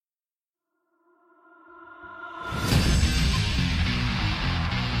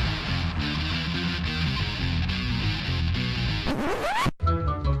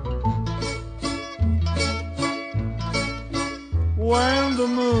the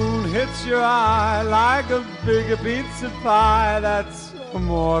moon hits your eye like a big pizza pie, that's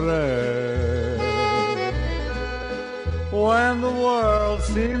amore. When the world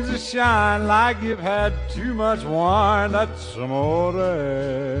seems to shine like you've had too much wine, that's amore.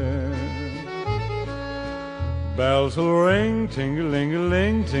 Bells will ring,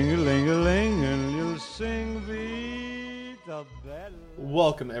 ting-a-ling-a-ling, ting-a-ling-a-ling, and you'll sing Vita Bella.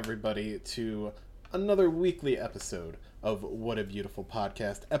 Welcome, everybody, to another weekly episode of What a Beautiful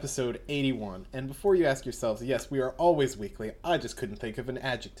Podcast, episode 81. And before you ask yourselves, yes, we are always weekly. I just couldn't think of an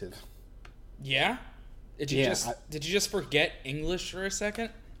adjective. Yeah? Did you just forget English for a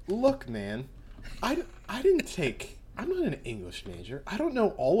second? Look, man, I didn't take... I'm not an English major. I don't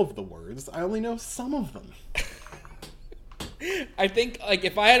know all of the words. I only know some of them. I think, like,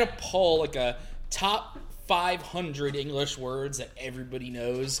 if I had to pull, like, a top 500 English words that everybody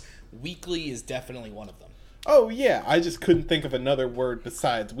knows, weekly is definitely one of them. Oh, yeah, I just couldn't think of another word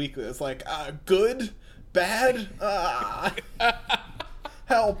besides weekly. It's like, good, bad,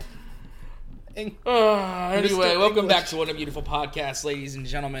 help. Anyway, welcome back to What a Beautiful Podcast, ladies and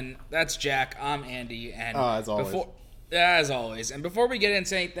gentlemen. That's Jack, I'm Andy, and as always. And before we get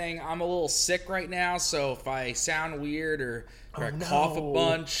into anything, I'm a little sick right now, so if I sound weird or I cough a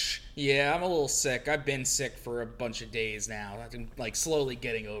bunch, yeah, I'm a little sick. I've been sick for a bunch of days now. I'm, like, slowly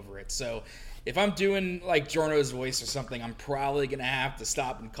getting over it. So if I'm doing, like, Jorno's voice or something, I'm probably going to have to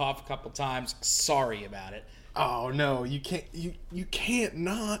stop and cough a couple times. Sorry about it. Oh, no, you can't, you can't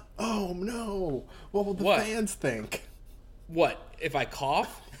not. Oh, no. What will the fans think? What, if I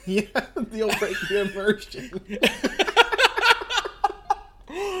cough? Yeah, they'll break the immersion.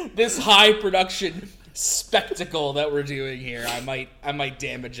 This high production spectacle that we're doing here, I might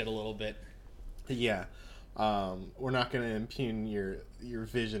damage it a little bit. Yeah, we're not going to impugn your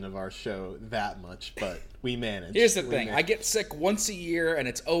vision of our show that much, but we manage. Here's the thing: I get sick once a year, and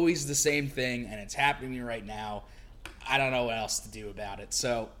it's always the same thing, and it's happening to me right now. I don't know what else to do about it,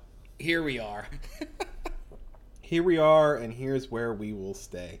 so here we are. Here we are, and here's where we will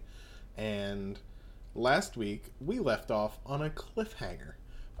stay. And last week we left off on a cliffhanger,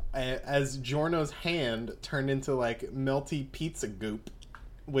 as Jorno's hand turned into, like, melty pizza goop,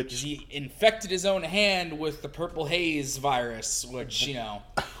 which he infected his own hand with the purple haze virus, which, you know,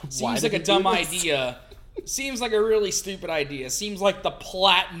 seems like a dumb idea. Seems like a really stupid idea. Seems like the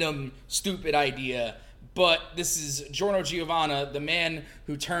platinum stupid idea. But this is Giorno Giovanna, the man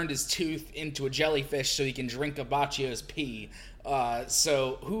who turned his tooth into a jellyfish so he can drink Abbacchio's pee.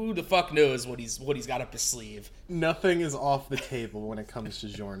 So who the fuck knows what he's got up his sleeve? Nothing is off the table when it comes to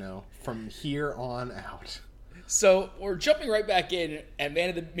Giorno from here on out. So we're jumping right back in at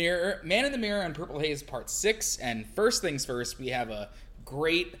Man in the Mirror and Purple Haze Part 6. And first things first, we have a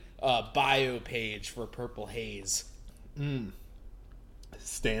great bio page for Purple Haze.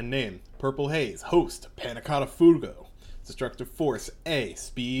 Stand name: Purple Haze. Host: Panicotta Fugo. Destructive force: A.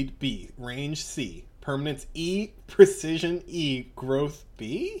 Speed: B. Range: C. Permanence: E. Precision: E. Growth: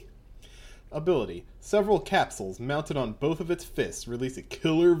 B. Ability: several capsules mounted on both of its fists release a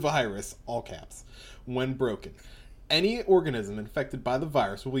killer virus, all caps, when broken. Any organism infected by the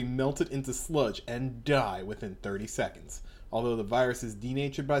virus will be melted into sludge and die within 30 seconds. Although the virus is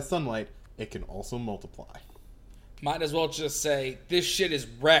denatured by sunlight, it can also multiply. Might as well just say, this shit is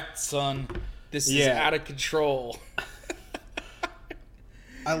wrecked, son. This is out of control.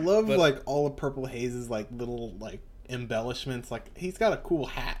 I love, like, all of Purple Haze's, like, little, like, embellishments. Like, he's got a cool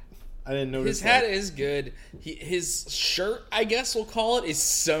hat. I didn't notice. His hat is good. His shirt, I guess we'll call it, is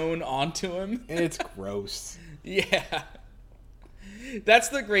sewn onto him. And it's gross. Yeah. That's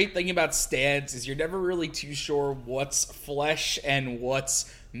the great thing about stands, is you're never really too sure what's flesh and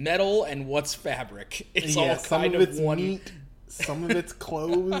what's metal and what's fabric. It's all kind of one. Meat, some of it's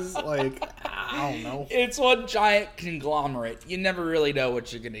clothes. Like, I don't know. It's one giant conglomerate. You never really know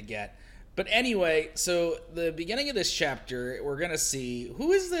what you're gonna get. But anyway, so the beginning of this chapter, we're gonna see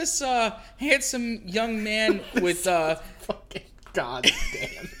who is this handsome young man with fucking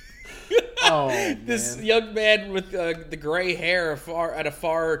goddamn. Oh, this young man with the gray hair at a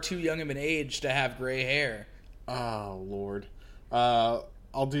far too young of an age to have gray hair. Oh Lord,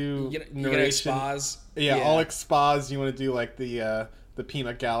 I'll do narration. You gonna expose? Yeah, I'll expose. You want to do, like, the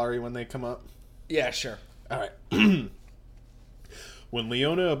peanut gallery when they come up? Yeah, sure. All right. When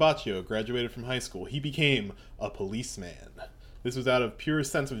Leone Abbacchio graduated from high school, he became a policeman. This was out of pure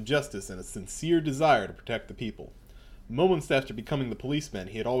sense of justice and a sincere desire to protect the people. Moments after becoming the policeman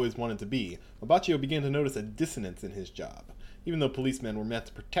he had always wanted to be, Abbacchio began to notice a dissonance in his job. Even though policemen were meant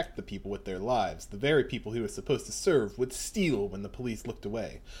to protect the people with their lives, the very people he was supposed to serve would steal when the police looked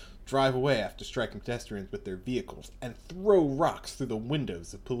away. drive away after striking pedestrians with their vehicles, and throw rocks through the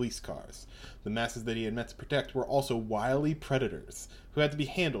windows of police cars. The masses that he had meant to protect were also wily predators, who had to be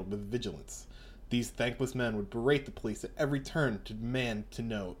handled with vigilance. These thankless men would berate the police at every turn to demand to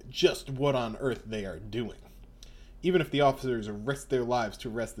know just what on earth they are doing. Even if the officers risked their lives to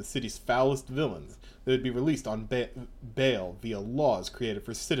arrest the city's foulest villains, they would be released on bail via laws created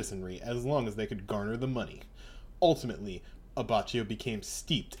for citizenry as long as they could garner the money. Ultimately, Abbacchio became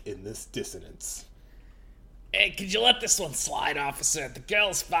steeped in this dissonance. Hey, could you let this one slide, officer? The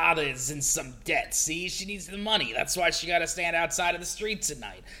girl's father is in some debt, see? She needs the money. That's why she gotta stand outside of the streets at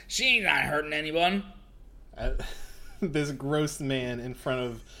night. She ain't not hurting anyone. This gross man in front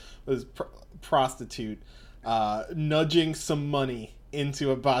of this prostitute nudging some money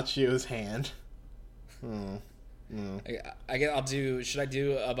into Abbaccio's hand. Should I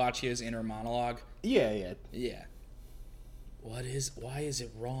do Abbaccio's inner monologue? Yeah. Why is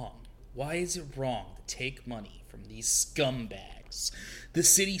it wrong? Why is it wrong to take money from these scumbags? The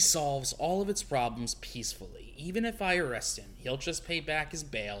city solves all of its problems peacefully. Even if I arrest him, he'll just pay back his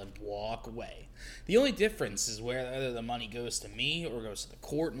bail and walk away. The only difference is whether the money goes to me or goes to the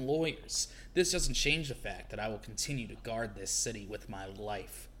court and lawyers. This doesn't change the fact that I will continue to guard this city with my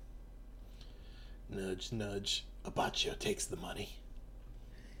life. Nudge, nudge. Abbacchio takes the money.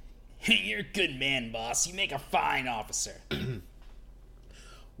 You're a good man, boss. You make a fine officer.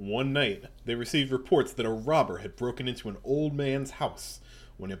 One night, they received reports that a robber had broken into an old man's house.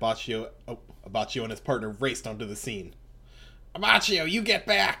 When Abbacchio and his partner raced onto the scene. Abbacchio, you get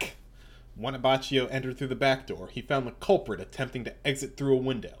back! When Abbacchio entered through the back door, he found the culprit attempting to exit through a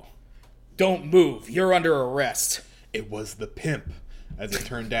window. Don't move. You're under arrest. It was the pimp, as it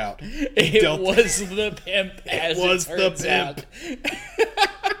turned out. It was the pimp, as it turns out.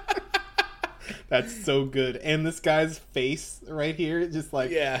 That's so good. And this guy's face right here, just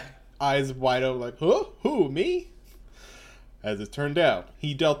like, eyes wide open, like, huh? Who, me? As it turned out,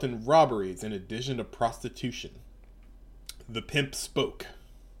 he dealt in robberies in addition to prostitution. The pimp spoke.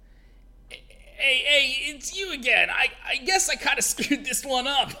 Hey, it's you again. I guess I kind of screwed this one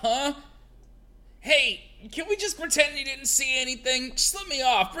up, huh? Hey, can we just pretend you didn't see anything? Just let me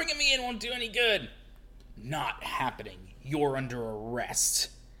off. Bringing me in won't do any good. Not happening. You're under arrest.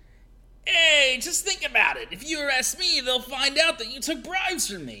 Hey, just think about it. If you arrest me, they'll find out that you took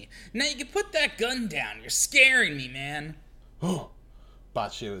bribes from me. Now you can put that gun down. You're scaring me, man. Oh,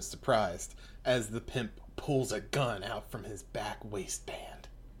 Abbacchio is surprised as the pimp pulls a gun out from his back waistband.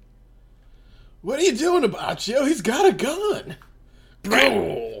 What are you doing, Abbacchio? He's got a gun.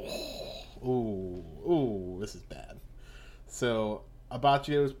 Ooh, this is bad. So,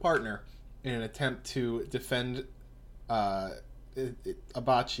 Abbaccio's partner, in an attempt to defend Abbacchio,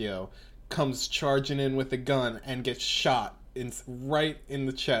 comes charging in with a gun and gets shot right in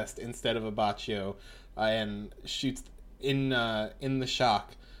the chest instead of Abbacchio, and shoots in the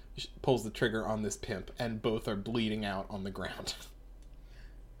shock, pulls the trigger on this pimp, and both are bleeding out on the ground.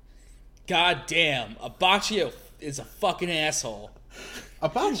 God damn, Abbacchio is a fucking asshole.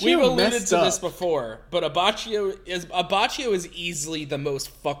 We've alluded to this before, but Abbacchio is easily the most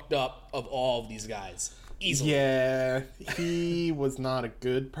fucked up of all of these guys. Easily. Yeah, he was not a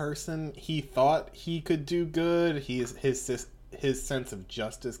good person. He thought he could do good. His sense of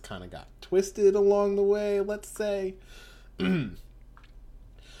justice kind of got twisted along the way, let's say.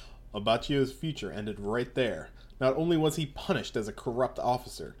 Abbaccio's future ended right there. Not only was he punished as a corrupt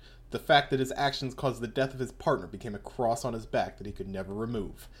officer, the fact that his actions caused the death of his partner became a cross on his back that he could never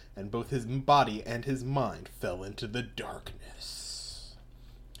remove, and both his body and his mind fell into the darkness.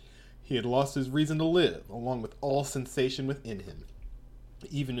 He had lost his reason to live, along with all sensation within him.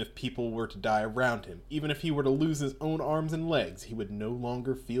 Even if people were to die around him, even if he were to lose his own arms and legs, he would no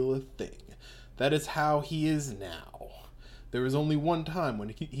longer feel a thing. That is how he is now. There is only one time when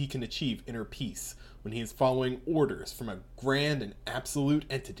he can achieve inner peace, when he is following orders from a grand and absolute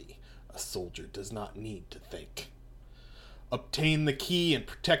entity. A soldier does not need to think. Obtain the key and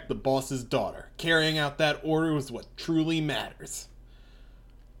protect the boss's daughter. Carrying out that order is what truly matters.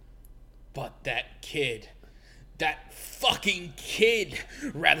 But that kid, that fucking kid,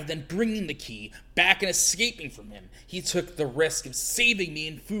 rather than bringing the key back and escaping from him, he took the risk of saving me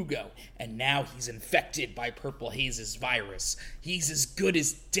and Fugo, and now he's infected by Purple Haze's virus. He's as good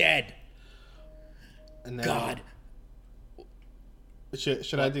as dead. And then, God.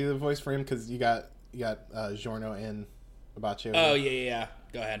 Should I do the voice for him? Because you got Giorno and Abbacchio. Oh, yeah.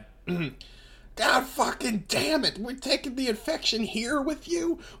 Go ahead. God fucking damn it! We're taking the infection here with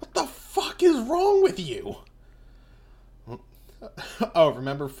you? What the fuck is wrong with you? Oh,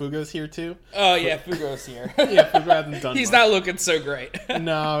 remember Fugo's here too? Oh yeah, Fugo's here. Yeah, Fugo hasn't done He's much. not looking so great.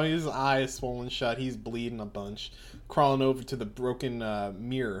 No, his eye is swollen shut. He's bleeding a bunch. Crawling over to the broken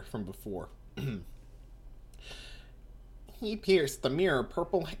mirror from before. He pieced the mirror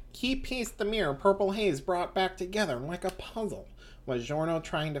purple haze brought back together like a puzzle. Was Giorno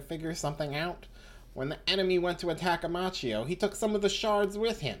trying to figure something out? When the enemy went to attack Amachio, he took some of the shards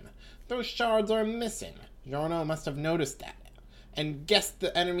with him. Those shards are missing. Giorno must have noticed that, and guessed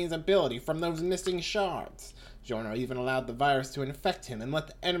the enemy's ability from those missing shards. Giorno even allowed the virus to infect him and let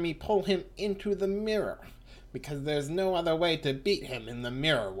the enemy pull him into the mirror, because there's no other way to beat him in the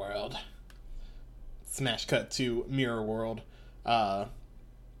mirror world. Smash cut to mirror world. God,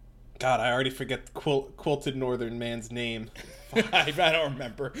 I already forget the quilted northern man's name. I don't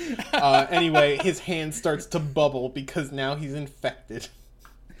remember. Anyway, his hand starts to bubble because now he's infected.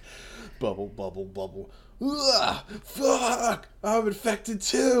 Bubble, bubble, bubble. Ugh, fuck! I'm infected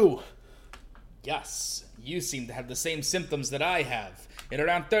too! Yes, you seem to have the same symptoms that I have. In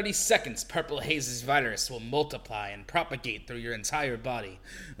around 30 seconds, Purple Haze's virus will multiply and propagate through your entire body.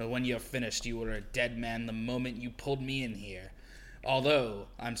 But when you're finished, you were a dead man the moment you pulled me in here. Although,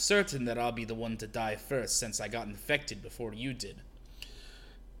 I'm certain that I'll be the one to die first since I got infected before you did.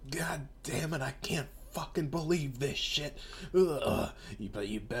 God damn it, I can't fucking believe this shit. Ugh. But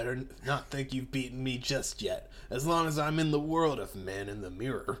you better not think you've beaten me just yet. As long as I'm in the world of Man in the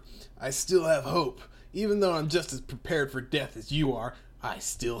Mirror, I still have hope. Even though I'm just as prepared for death as you are, I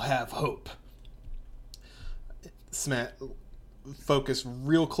still have hope. Focus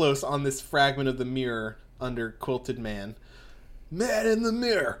real close on this fragment of the mirror under Quilted Man. Man in the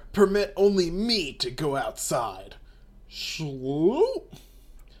Mirror, permit only me to go outside. Shloop.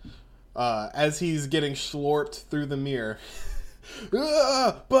 As he's getting slorped through the mirror.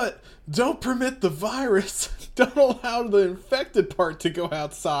 But don't permit the virus. Don't allow the infected part to go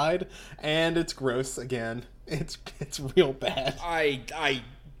outside. And it's gross again. It's real bad.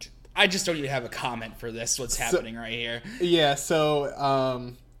 I just don't even have a comment for this. What's happening right here? Yeah.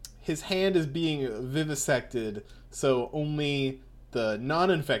 So his hand is being vivisected. So only the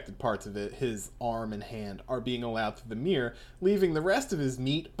non-infected parts of it, his arm and hand, are being allowed through the mirror, leaving the rest of his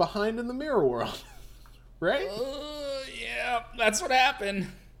meat behind in the mirror world. Right? Yeah, that's what happened.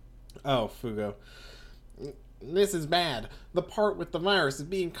 Oh, Fugo. This is bad. The part with the virus is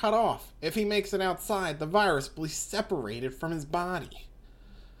being cut off. If he makes it outside, the virus will be separated from his body.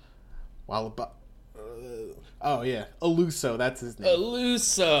 Oh, yeah. Eluso, that's his name.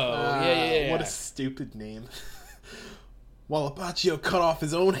 Eluso. Yeah. What a stupid name. While Abaccio cut off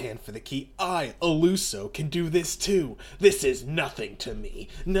his own hand for the key, I, Eluso, can do this too. This is nothing to me.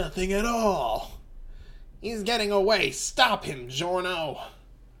 Nothing at all. He's getting away. Stop him, Giorno.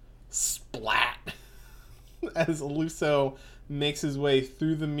 Splat. As Eluso makes his way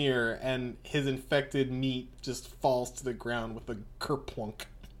through the mirror and his infected meat just falls to the ground with a kerplunk.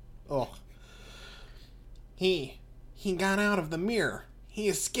 Ugh. He got out of the mirror. He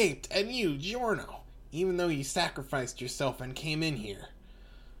escaped, and you, Giorno, even though you sacrificed yourself and came in here.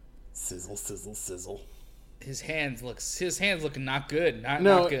 Sizzle, sizzle, sizzle. His hand's looking not good.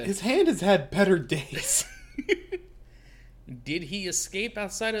 Not good. His hand has had better days. Did he escape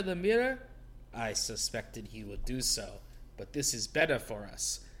outside of the mirror? I suspected he would do so, but this is better for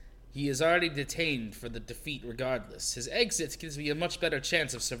us. He is already detained for the defeat regardless. His exit gives me a much better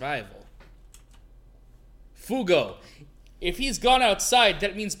chance of survival. Fugo, if he's gone outside,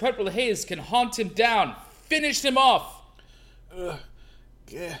 that means Purple Haze can haunt him down. Finish him off.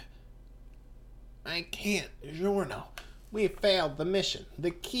 I can't, Giorno. We failed the mission.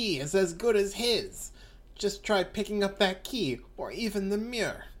 The key is as good as his. Just try picking up that key, or even the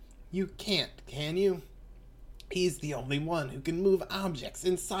mirror. You can't, can you? He's the only one who can move objects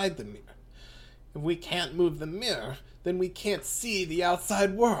inside the mirror. If we can't move the mirror, then we can't see the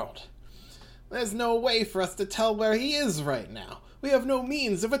outside world. There's no way for us to tell where he is right now. We have no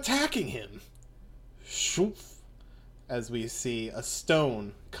means of attacking him. Shoof. As we see a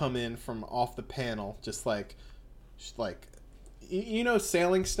stone come in from off the panel, just like you know,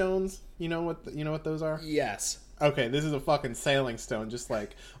 sailing stones. You know what those are? Yes. Okay, this is a fucking sailing stone, just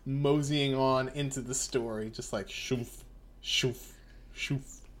like moseying on into the story, just like shoof, shoof,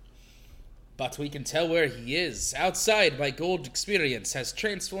 shoof. But we can tell where he is. Outside, my gold experience has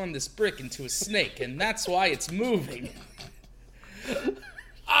transformed this brick into a snake, and that's why it's moving.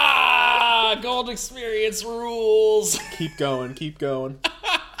 Gold experience rules. Keep going, keep going.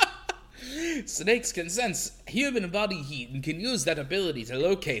 Snakes can sense human body heat and can use that ability to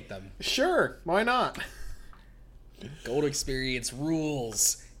locate them. Sure, why not? Gold experience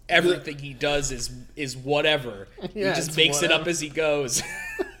rules. everything he does is whatever. He just makes it up as he goes.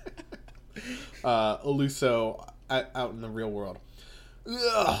 Illuso out in the real world.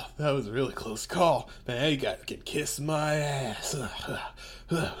 Ugh, that was a really close call. Man, you guys can kiss my ass.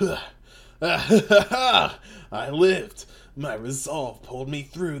 I lived. My resolve pulled me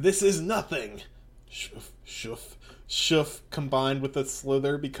through. This is nothing. Shoof, shoof, shoof, combined with a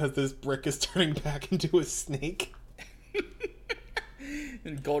slither because this brick is turning back into a snake.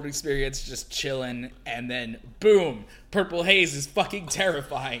 And Gold Experience just chilling, and then boom, Purple Haze is fucking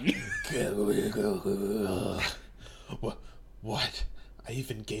terrifying. What? I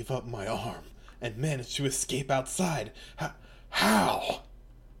even gave up my arm and managed to escape outside. How?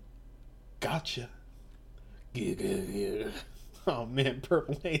 Gotcha. Oh man,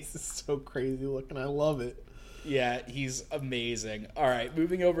 Purple Haze is so crazy looking. I love it. Yeah, he's amazing. All right,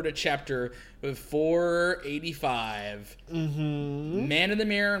 moving over to chapter 485. Man in the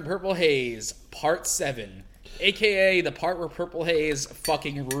Mirror and Purple Haze, part 7. AKA the part where Purple Haze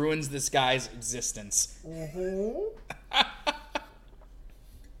fucking ruins this guy's existence.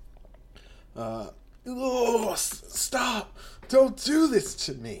 Stop! Don't do this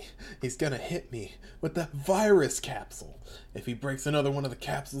to me! He's gonna hit me with that virus capsule. If he breaks another one of the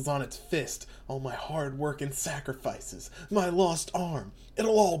capsules on its fist, all my hard work and sacrifices, my lost arm,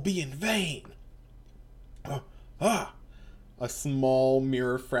 it'll all be in vain. A small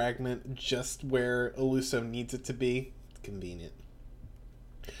mirror fragment just where Illuso needs it to be. It's convenient.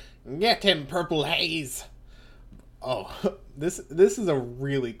 Get him, Purple Haze! Oh, this is a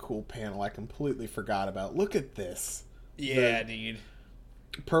really cool panel I completely forgot about. Look at this. Yeah, dude.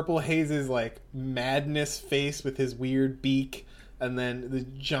 Purple Haze's like madness face with his weird beak, and then the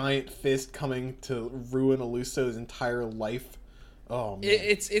giant fist coming to ruin Illuso's entire life. Oh man.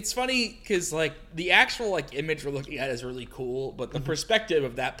 It's funny because like the actual like image we're looking at is really cool, but the perspective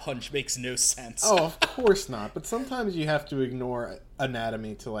of that punch makes no sense. Oh, of course not. But sometimes you have to ignore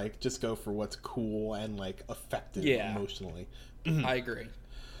anatomy to like just go for what's cool and like effective emotionally. I agree.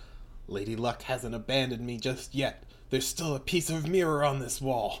 Lady Luck hasn't abandoned me just yet. There's still a piece of mirror on this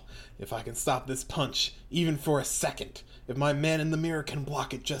wall. If I can stop this punch, even for a second, if my man in the mirror can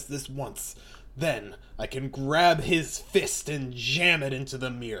block it just this once, then I can grab his fist and jam it into the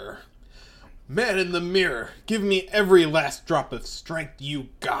mirror. Man in the mirror, give me every last drop of strength you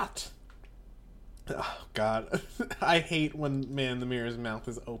got. Oh, God. I hate when Man in the Mirror's mouth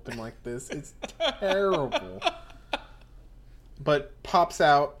is open like this. It's terrible. But pops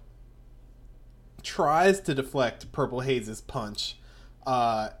out, tries to deflect Purple Haze's punch,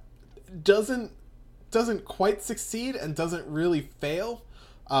 doesn't quite succeed and doesn't really fail,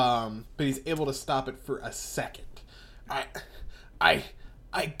 but he's able to stop it for a second. I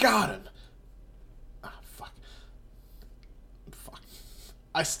got him. Oh, fuck.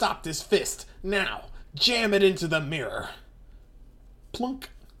 I stopped his fist. Now, jam it into the mirror. Plunk.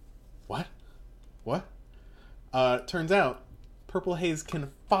 What? Turns out, Purple Haze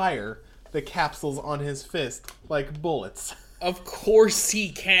can fire the capsules on his fist like bullets. Of course he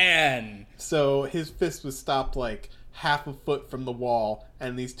can! So his fist was stopped like half a foot from the wall,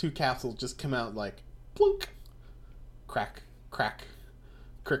 and these two capsules just come out like plunk, crack, crack,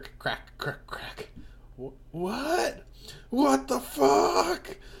 crick, crack, crack, crack. What? What the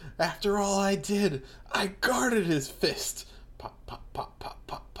fuck? After all I did, I guarded his fist. Pop, pop, pop, pop,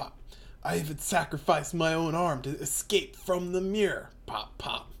 pop, pop. I even sacrificed my own arm to escape from the mirror. Pop,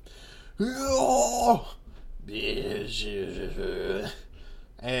 pop. Oh!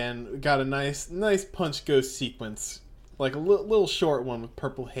 And got a nice punch ghost sequence, like a little short one with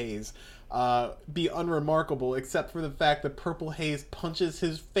Purple Haze. Be unremarkable except for the fact that Purple Haze punches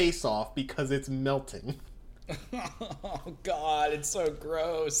his face off because it's melting. Oh God, it's so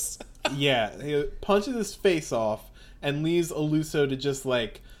gross. Yeah, he punches his face off and leaves Illuso to just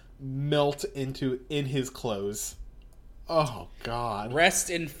like melt in his clothes. Oh, God. Rest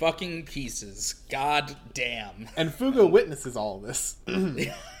in fucking pieces. God damn. And Fugo witnesses all of this.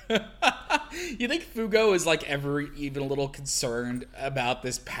 You think Fugo is, like, ever even a little concerned about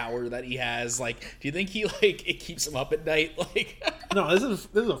this power that he has? Like, do you think he, like, it keeps him up at night? Like, no, this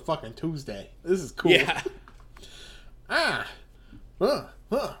is a fucking Tuesday. This is cool. Yeah.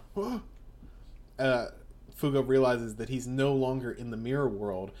 Fugo realizes that he's no longer in the mirror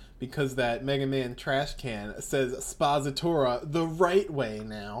world because that Mega Man trash can says Spazatura the right way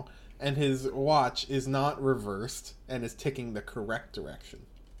now, and his watch is not reversed and is ticking the correct direction.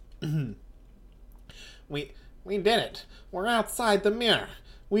 We did it. We're outside the mirror.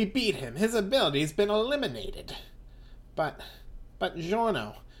 We beat him. His ability's been eliminated. But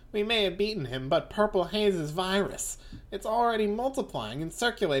Giorno, We may have beaten him, but Purple Haze's virus. It's already multiplying and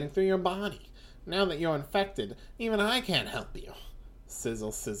circulating through your body. Now that you're infected, even I can't help you.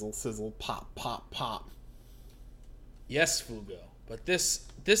 Sizzle, sizzle, sizzle, pop, pop, pop. Yes, Fugo, but this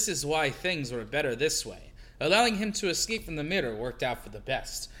is why things were better this way. Allowing him to escape from the mirror worked out for the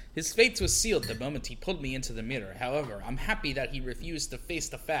best. His fate was sealed the moment he pulled me into the mirror. However, I'm happy that he refused to face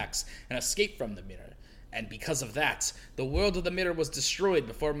the facts and escape from the mirror. And because of that, the world of the mirror was destroyed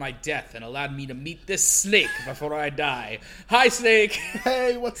before my death and allowed me to meet this snake before I die. Hi, Snake!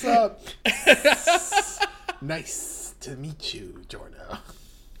 Hey, what's up? Nice to meet you, Giorno.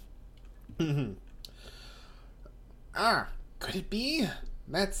 Could it be?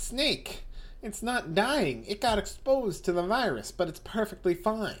 That snake. It's not dying. It got exposed to the virus, but it's perfectly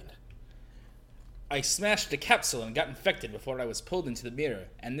fine. I smashed the capsule and got infected before I was pulled into the mirror,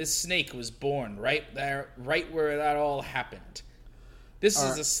 and this snake was born right there, right where that all happened. This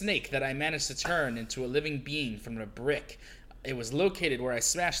is a snake that I managed to turn into a living being from a brick. It was located where I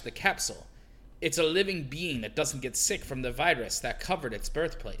smashed the capsule. It's a living being that doesn't get sick from the virus that covered its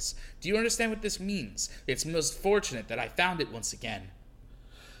birthplace. Do you understand what this means? It's most fortunate that I found it once again.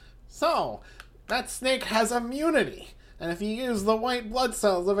 So, that snake has immunity, and if you use the white blood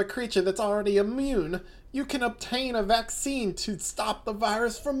cells of a creature that's already immune, you can obtain a vaccine to stop the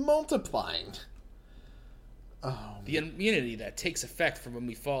virus from multiplying. Oh, the immunity that takes effect from when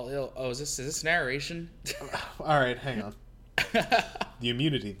we fall ill. Oh, is this narration? Alright, hang on. The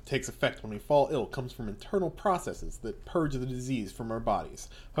immunity that takes effect when we fall ill comes from internal processes that purge the disease from our bodies.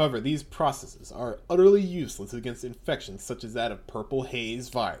 However, these processes are utterly useless against infections such as that of Purple Haze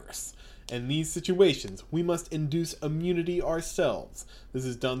virus. In these situations, we must induce immunity ourselves. This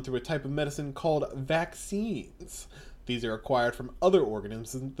is done through a type of medicine called vaccines. These are acquired from other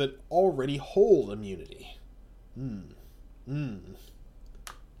organisms that already hold immunity.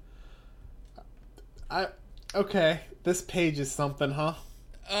 Okay, this page is something, huh?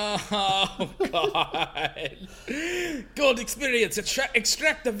 Oh, God. Gold experience.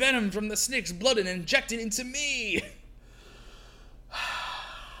 Extract the venom from the snake's blood and inject it into me.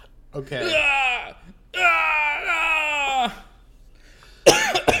 Okay.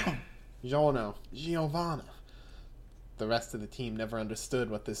 Giovanna. The rest of the team never understood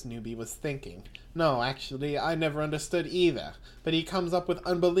what this newbie was thinking. No, actually, I never understood either. But he comes up with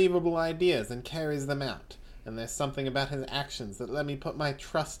unbelievable ideas and carries them out. And there's something about his actions that let me put my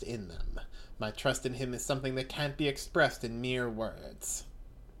trust in them. My trust in him is something that can't be expressed in mere words.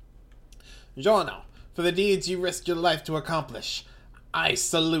 Giorno, for the deeds you risked your life to accomplish, I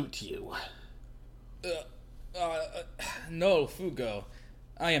salute you. No, Fugo.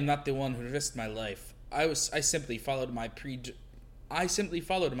 I am not the one who risked my life. I simply followed my predictions.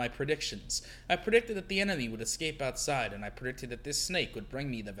 I predicted that the enemy would escape outside, and I predicted that this snake would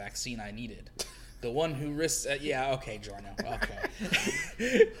bring me the vaccine I needed. The one who risks... okay, Giorno.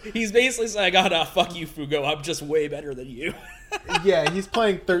 Okay. He's basically saying, fuck you, Fugo. I'm just way better than you. Yeah, he's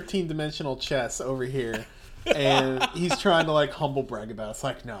playing 13-dimensional chess over here. And he's trying to, humble brag about it. It's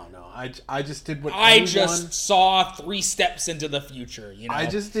like, no, I just did what I just saw 3 steps into the future, you know? I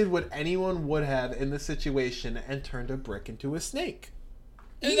just did what anyone would have in the situation and turned a brick into a snake.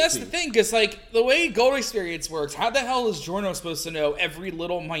 And that's the thing, because, the way Gold Experience works, how the hell is Giorno supposed to know every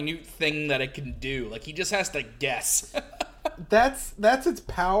little minute thing that it can do? He just has to guess. That's its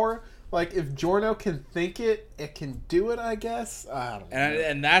power. If Giorno can think it, it can do it, I guess. I don't know.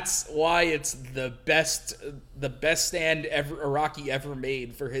 And that's why it's the best stand Araki ever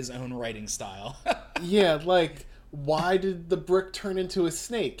made for his own writing style. Yeah, why did the brick turn into a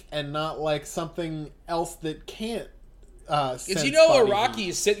snake and not, something else that can't? Because Araki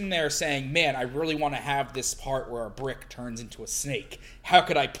is sitting there saying, man, I really want to have this part where a brick turns into a snake. How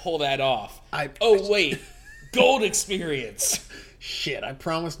could I pull that off? Wait, Gold Experience. Shit, I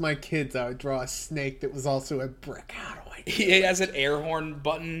promised my kids I would draw a snake that was also a brick. How do I do He has an air horn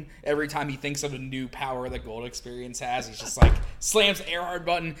button every time he thinks of a new power that Gold Experience has. He's just slams the air horn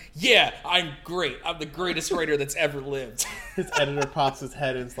button. Yeah, I'm great. I'm the greatest writer that's ever lived. His editor pops his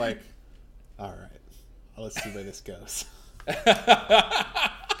head and is like, all right, let's see where this goes.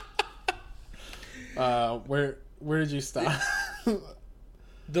 Where did you stop?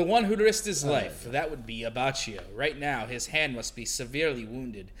 The one who risked his life, that would be Abaccio. Right now, his hand must be severely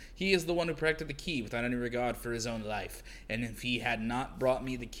wounded. He is the one who protected the key without any regard for his own life. And if he had not brought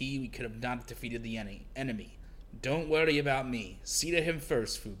me the key, we could have not defeated the enemy. Don't worry about me. See to him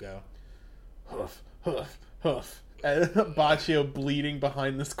first, Fugo. Hoof, hoof, hoof. And Abaccio bleeding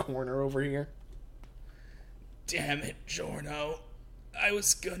behind this corner over here. Damn it, Giorno. I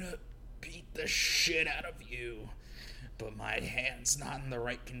was gonna beat the shit out of you. but my hand's not in the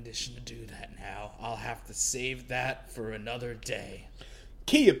right condition to do that now. I'll have to save that for another day.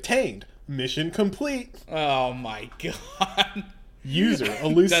 Key obtained. Mission complete. Oh my god. User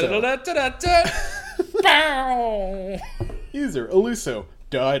Eluso. User Eluso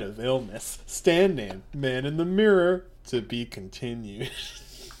died of illness. Stand-in. Man in the mirror. To be continued.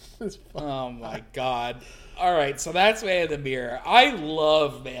 Oh my god. Alright, so that's Man in the Mirror. I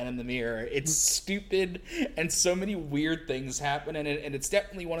love Man in the Mirror. It's stupid, and so many weird things happen in it, and it's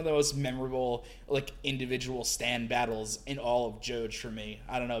definitely one of the most memorable, like, individual stand battles in all of JoJo for me.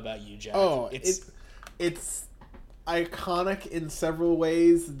 I don't know about you, Jack. Oh, it's iconic in several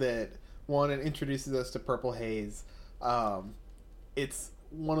ways. That one, it introduces us to Purple Haze. It's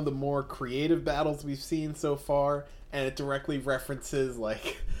one of the more creative battles we've seen so far, and it directly references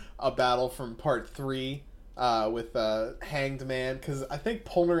like a battle from part 3 with Hanged Man, because I think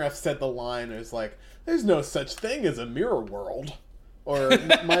Polnareff said the line, there's like, there's no such thing as a mirror world, or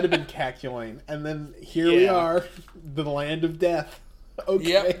it might have been Cacuane, and then here we are, the land of death. Okay.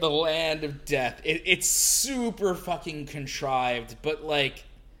 Yep, the land of death. It's super fucking contrived, but like,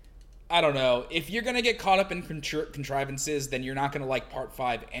 I don't know. If you're going to get caught up in contrivances, then you're not going to like part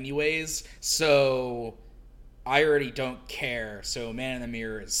 5 anyways, so I already don't care. So Man in the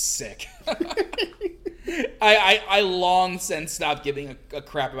Mirror is sick. I long since stopped giving a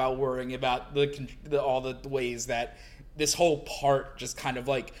crap about worrying about all the ways that this whole part just kind of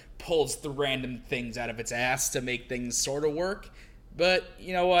like pulls the random things out of its ass to make things sort of work. But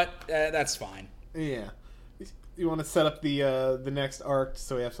you know what? That's fine. Yeah. You want to set up the next arc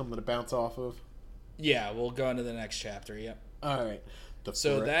so we have something to bounce off of? Yeah, we'll go into the next chapter, yep. Alright.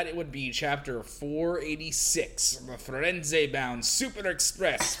 That it would be chapter 486, The Firenze Bound Super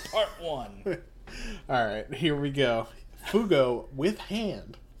Express, Part 1. Alright, here we go. Fugo with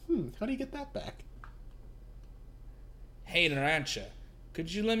hand. How do you get that back? Hey, Narancia,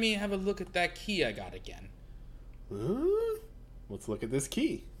 could you let me have a look at that key I got again? Let's look at this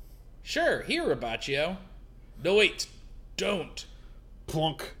key. Sure, here, Rabaccio. No, wait. Don't.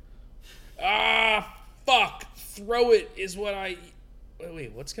 Plunk. Ah, fuck. Throw it is what I...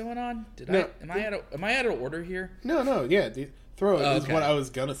 Wait, what's going on? Am I out of order here? No, yeah. Throw it is what I was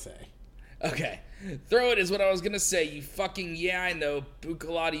gonna say. Okay. Throw it is what I was gonna say. You fucking... Yeah, I know.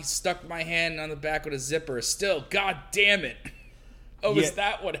 Bucalotti stuck my hand on the back with a zipper. Still, god damn it. Oh, yeah. Is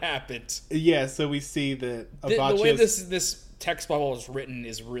that what happened? Yeah, so we see that the way this text bubble is written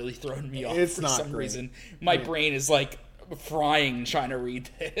is really throwing me off for some reason. My brain is like frying trying to read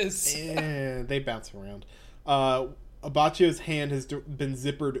this. They bounce around. Abaccio's hand has been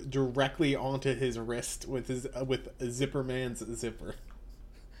zippered directly onto his wrist with Zipperman's zipper.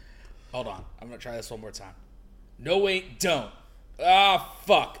 Hold on. I'm going to try this one more time. No, wait, don't. Ah,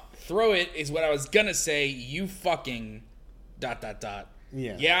 fuck. Throw it is what I was going to say. You fucking... ...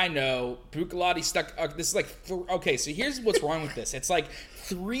 Yeah, I know. Bucalotti stuck... this is like... okay, so here's what's wrong with this. It's like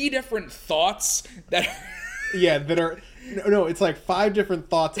 3 different thoughts that... yeah, that are... No, it's like 5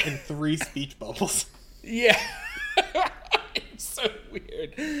 different thoughts and 3 speech bubbles. Yeah. It's so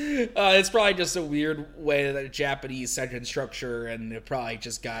weird. It's probably just a weird way that a Japanese sentence structure, and it probably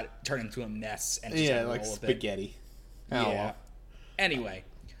just got turned into a mess. And just like spaghetti. Yeah. Anyway,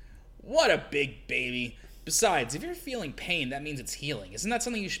 what a big baby. Besides, if you're feeling pain, that means it's healing. Isn't that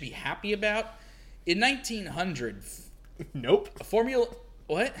something you should be happy about? In 1900... Nope.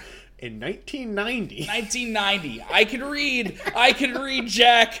 What? In 1990. 1990. I can read,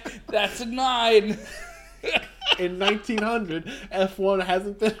 Jack. That's a 9. In 1900, F1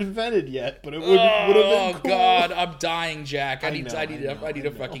 hasn't been invented yet, but it would have been cool. Oh God, I'm dying, Jack. I need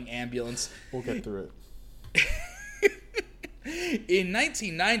a fucking ambulance. We'll get through it. In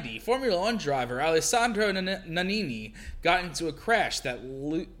 1990, Formula One driver Alessandro Nannini got into a crash that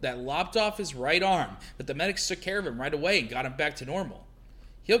lopped off his right arm, but the medics took care of him right away and got him back to normal.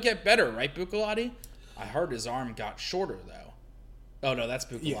 He'll get better, right, Bucalotti? I heard his arm got shorter, though. Oh, no, that's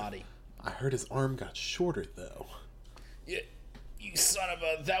Bucalotti. Yeah. I heard his arm got shorter, though. Yeah, you son of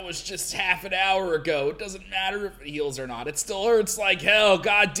a... That was just half an hour ago. It doesn't matter if it heals or not. It still hurts like hell.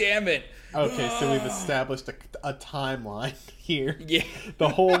 God damn it. Okay, so we've established a timeline here. Yeah. The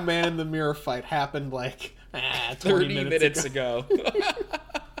whole Man in the Mirror fight happened like 30 minutes ago.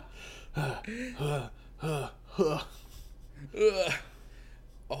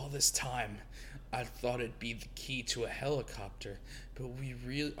 All this time, I thought it'd be the key to a helicopter, but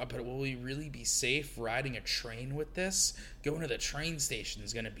will we really be safe riding a train with this? Going to the train station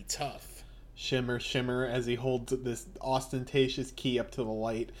is going to be tough. Shimmer, shimmer, as he holds this ostentatious key up to the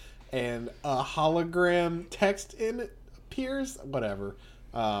light, and a hologram text in it appears. Whatever.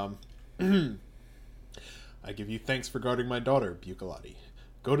 I give you thanks for guarding my daughter, Bucalotti.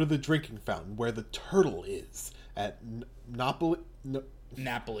 Go to the drinking fountain where the turtle is at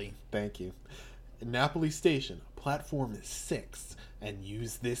Napoli. Thank you. Napoli Station, platform 6, and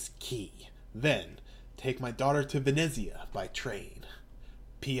use this key. Then, take my daughter to Venezia by train.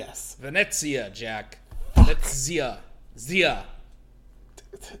 P.S. Venezia, Jack. Venezia. Zia.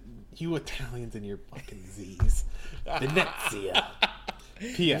 You Italians and your fucking Z's. Venezia.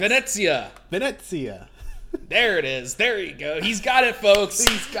 P.S. Venezia. There it is. There you go. He's got it, folks.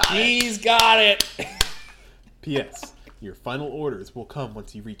 He's got it. P.S. Your final orders will come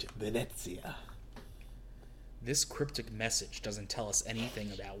once you reach Venezia. This cryptic message doesn't tell us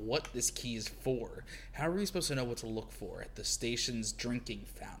anything about what this key is for. How are we supposed to know what to look for at the station's drinking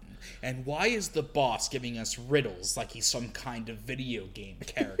fountain? And why is the boss giving us riddles like he's some kind of video game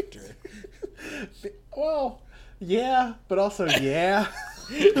character? Well, yeah, but also yeah.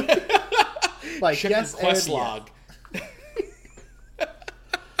 Like, check yes, your quest log. Yeah.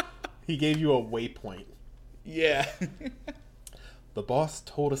 He gave you a waypoint. Yeah. The boss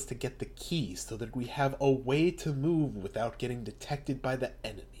told us to get the key so that we have a way to move without getting detected by the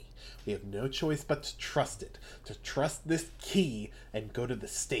enemy. We have no choice but to trust it. To trust this key and go to the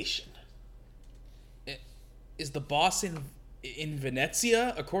station. Is the boss in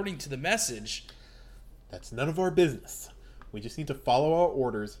Venezia, according to the message? That's none of our business. We just need to follow our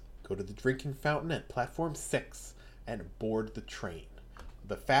orders, go to the drinking fountain at platform 6, and board the train.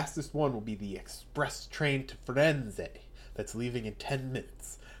 The fastest one will be the express train to Firenze. That's leaving in 10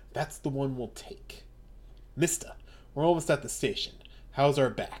 minutes. That's the one we'll take. Mister, we're almost at the station. How's our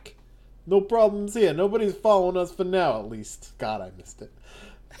back? No problems here. Nobody's following us for now, at least. God, I missed it.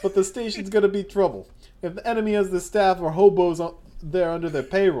 But the station's gonna be trouble. If the enemy has the staff or hobos there under their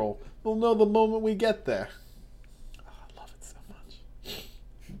payroll, we'll know the moment we get there. Oh, I love it so much.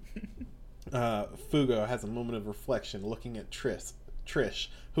 Fugo has a moment of reflection looking at Trish,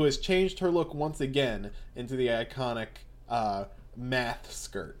 who has changed her look once again into the iconic math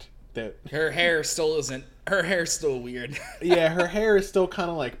skirt. Her hair still isn't. Her hair's still weird. Yeah, her hair is still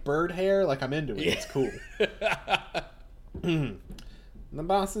kind of like bird hair. Like, I'm into it. Yeah. It's cool. The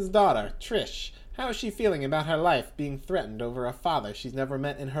boss's daughter, Trish. How is she feeling about her life being threatened over a father she's never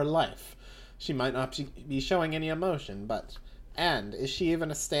met in her life? She might not be showing any emotion, but... And is she even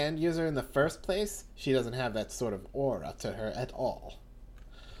a stand user in the first place? She doesn't have that sort of aura to her at all.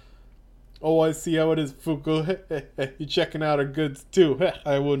 Oh, I see how it is, Fugo. You're checking out her goods, too.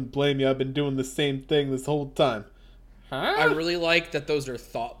 I wouldn't blame you. I've been doing the same thing this whole time. Huh? I really like that those are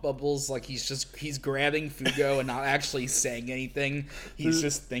thought bubbles. Like, he's grabbing Fugo and not actually saying anything. He's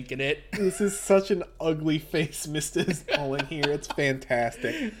just thinking it. This is such an ugly face Mista is pulling here. It's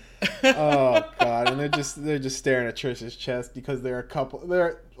fantastic. Oh, God. And they're just staring at Trish's chest because they're a couple.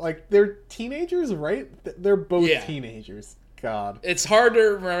 They're teenagers, right? They're both teenagers. God. It's hard to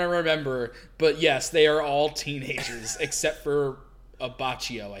remember, but yes, they are all teenagers, except for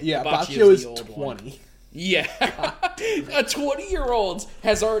Abbacchio. Abbacchio is 20. One. Yeah. A 20-year-old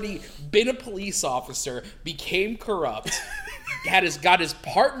has already been a police officer, became corrupt, got his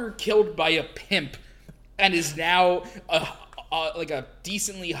partner killed by a pimp, and is now like a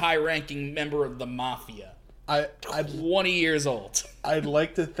decently high-ranking member of the mafia. 20 years old. I'd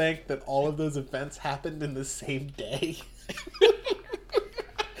like to think that all of those events happened in the same day.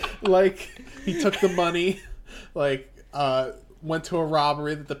 Like, he took the money, like, went to a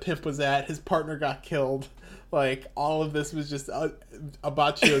robbery that the pimp was at, his partner got killed. Like, all of this was just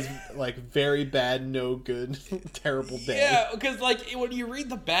Abbacchio's, like, very bad, no good, terrible day. Yeah, because, like, when you read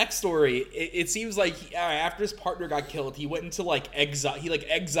the backstory, it seems like after his partner got killed, he went into, like, exile. He, like,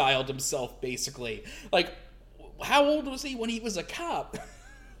 exiled himself, basically. Like, how old was he when he was a cop?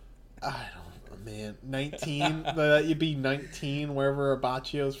 I don't know, man. 19? You'd be 19 wherever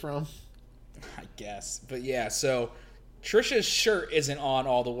Abbacchio's from? I guess. But, yeah, so... Trisha's shirt isn't on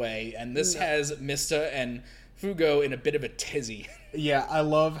all the way, and this has Mista and Fugo in a bit of a tizzy. Yeah, I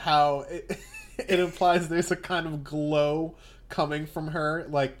love how it implies there's a kind of glow coming from her,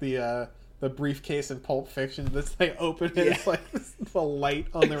 like the briefcase in Pulp Fiction. This they open it, it's like the light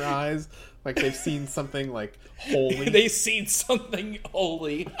on their eyes, like they've seen something like holy. They've seen something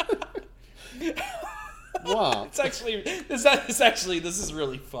holy. Wow, this is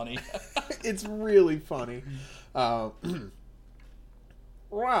really funny. It's really funny.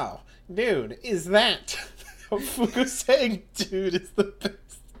 Wow, dude, is that Fugo saying dude is the best?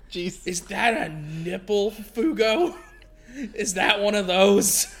 Jesus. Is that a nipple, Fugo? Is that one of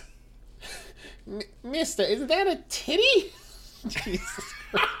those? Mister, is that a titty? Jesus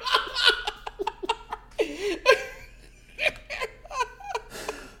Christ.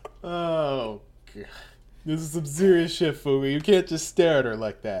 Oh, God. This is some serious shit, Fuga. You can't just stare at her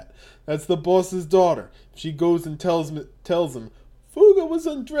like that. That's the boss's daughter. If she goes and tells him, Fuga was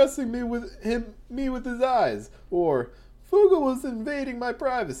undressing me with his eyes, or Fuga was invading my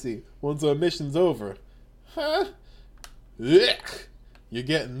privacy. Once our mission's over. Huh? Ugh. You're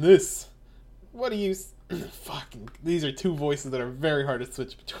getting this. What are you... Fucking... These are two voices that are very hard to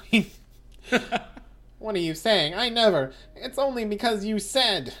switch between. What are you saying? I never. It's only because you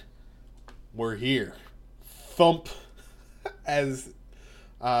said. We're here. Thump. As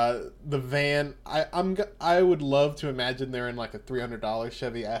the van... I would love to imagine they're in like a $300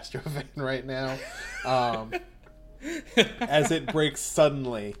 Chevy Astro van right now. As it breaks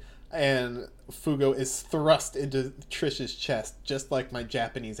suddenly... And Fugo is thrust into Trish's chest, just like my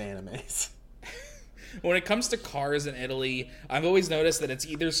Japanese animes. When it comes to cars in Italy, I've always noticed that it's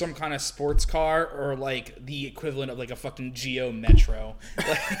either some kind of sports car or, like, the equivalent of, like, a fucking Geo Metro.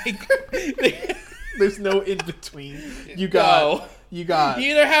 Like, there's no in-between. You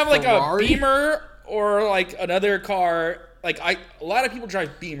either have, like, Ferrari? a Beamer or, like, another car. Like, a lot of people drive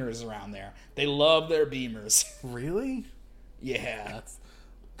Beamers around there. They love their Beamers. Really? Yeah.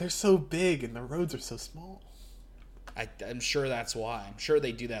 They're so big and the roads are so small. I'm sure that's why. I'm sure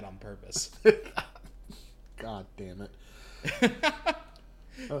they do that on purpose. God damn it.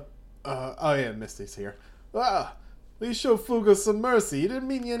 Oh yeah, Misty's here. Please show Fugo some mercy. He didn't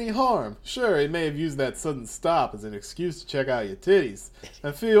mean you any harm. Sure, he may have used that sudden stop as an excuse to check out your titties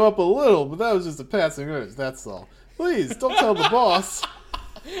and fill you up a little, but that was just a passing urge, that's all. Please, don't tell the boss.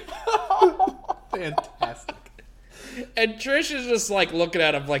 Fantastic. And Trish is just like looking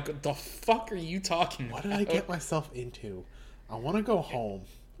at him like, what the fuck are you talking about? What did I get myself into? I want to go home.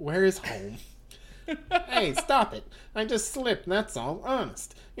 Where is home? Hey, stop it. I just slipped, that's all.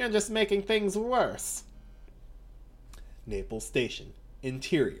 Honest. You're just making things worse. Naples Station.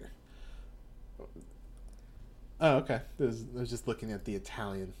 Interior. Oh, okay. I was just looking at the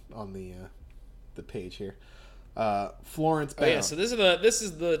Italian on the page here. Florence bound. Oh yeah, so this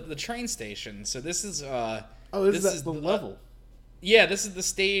is the train station. So this is this is the level. Yeah, this is the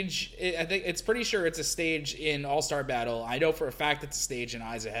stage. I think it's pretty sure it's a stage in All-Star Battle. I know for a fact it's a stage in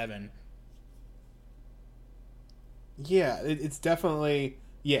Eyes of Heaven. Yeah, it's definitely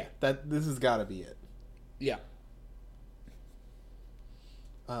this has got to be it. Yeah.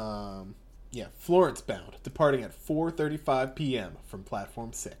 Florence bound, departing at 4:35 p.m. from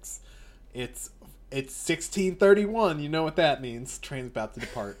platform 6. It's 16:31. You know what that means? Train's about to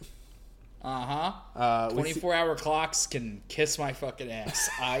depart. 24-hour clocks can kiss my fucking ass.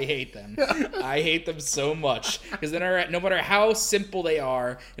 I hate them. I hate them so much because no matter how simple they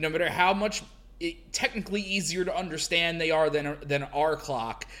are, and no matter how much technically easier to understand they are than our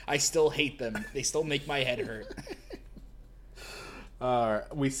clock, I still hate them. They still make my head hurt.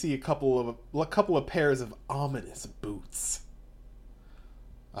 We see a couple of pairs of ominous boots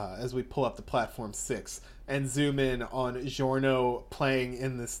as we pull up to platform 6 and zoom in on Giorno playing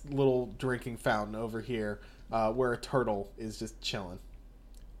in this little drinking fountain over here where a turtle is just chilling.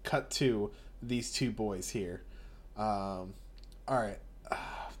 Cut to these two boys here. All right.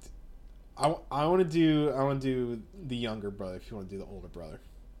 I want to do the younger brother if you want to do the older brother.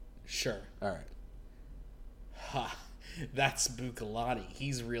 Sure. All right. Ha. That's Bucalotti.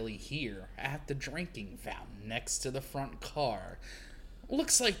 He's really here at the drinking fountain next to the front car.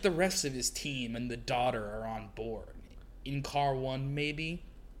 Looks like the rest of his team and the daughter are on board. In car 1, maybe?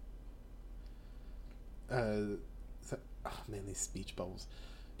 Oh man, these speech bubbles.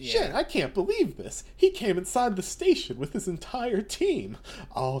 Yeah. Shit, I can't believe this. He came inside the station with his entire team.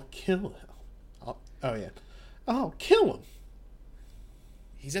 I'll kill him. I'll kill him.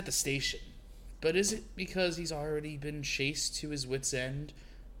 He's at the station. But is it because he's already been chased to his wit's end?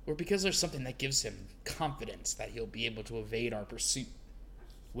 Or because there's something that gives him confidence that he'll be able to evade our pursuit?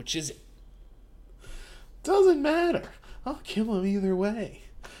 Which is it? Doesn't matter. I'll kill him either way.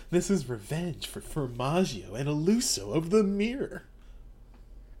 This is revenge for Formaggio and Aluso of the Mirror.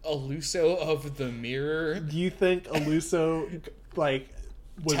 Aluso of the Mirror? Do you think Aluso,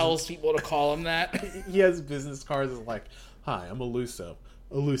 tells people to call him that? He has business cards that's like, hi, I'm Aluso.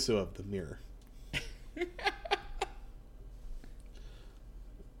 Aluso of the Mirror.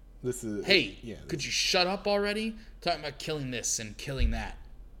 Could you shut up already? Talking about killing this and killing that.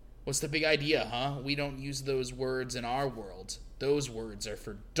 What's the big idea, huh? We don't use those words in our world. Those words are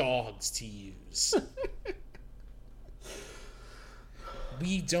for dogs to use.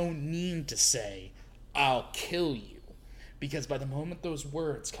 We don't need to say, I'll kill you. Because by the moment those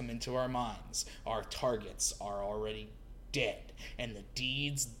words come into our minds, our targets are already dead and the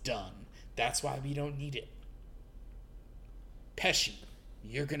deed's done. That's why we don't need it. Pesci,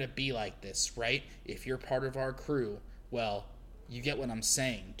 you're gonna be like this, right? If you're part of our crew, well, you get what I'm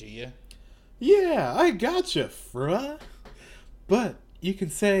saying, do you? Yeah, I gotcha, Fra. But you can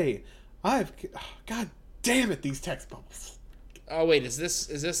say, God damn it, these text bubbles. Oh, wait, is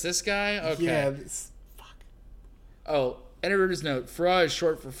this guy? Okay. Yeah, fuck. Oh, editor's note, Fra is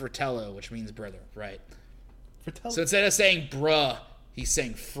short for Fratello, which means brother, right? Fratello? So instead of saying bruh, he's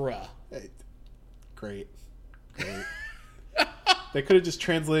saying Fra. Great. They could have just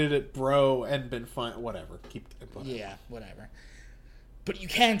translated it bro and been fine. Whatever. Yeah, whatever. But you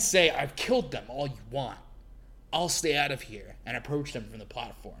can't say, I've killed them all you want. I'll stay out of here and approach them from the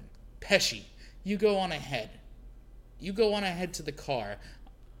platform. Pesci, you go on ahead. You go on ahead to the car.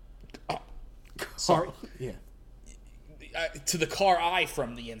 Sorry. Yeah. To the car eye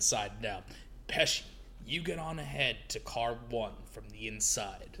from the inside now. Pesci, you get on ahead to car 1 from the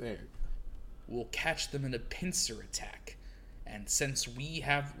inside. There. We'll catch them in a pincer attack. And since we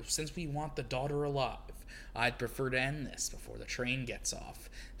want the daughter alive, I'd prefer to end this before the train gets off.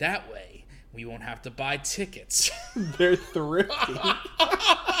 That way, we won't have to buy tickets. They're thrifty.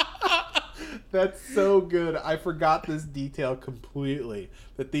 That's so good. I forgot this detail completely.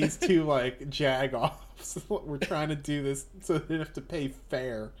 That these two, jag-offs were trying to do this so they didn't have to pay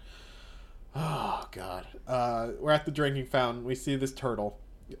fare. Oh, God. We're at the drinking fountain. We see this turtle.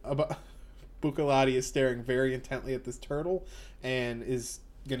 Bucalati is staring very intently at this turtle and is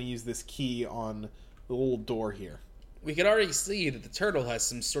going to use this key on the little door here. We can already see that the turtle has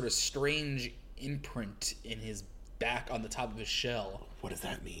some sort of strange imprint in his back on the top of his shell. What does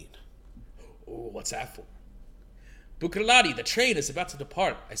that mean? Oh, what's that for? Bucalati, the train is about to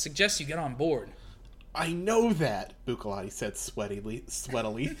depart. I suggest you get on board. I know that, Bucalati said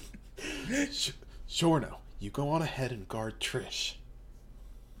sweatily. Giorno, you go on ahead and guard Trish.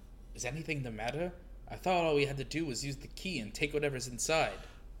 Is anything the matter? I thought all we had to do was use the key and take whatever's inside.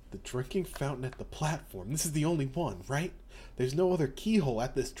 The drinking fountain at the platform. This is the only one, right? There's no other keyhole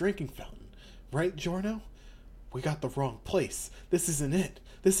at this drinking fountain. Right, Giorno? We got the wrong place. This isn't it.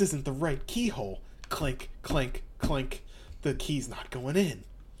 This isn't the right keyhole. Clink, clink, clink. The key's not going in.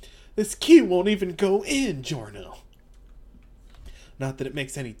 This key won't even go in, Giorno. Not that it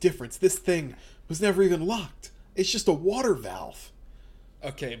makes any difference. This thing was never even locked. It's just a water valve.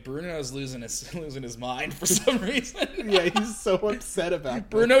 Okay, Bruno's losing his mind for some reason. Yeah, he's so upset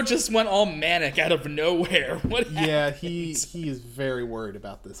about Bruno just went all manic out of nowhere. What happened? Yeah, he is very worried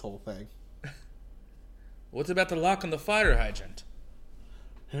about this whole thing. What's about the lock on the fire hydrant?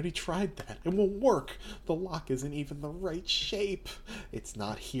 I already tried that. It won't work. The lock isn't even the right shape. It's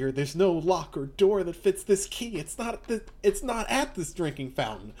not here. There's no lock or door that fits this key. It's not at this drinking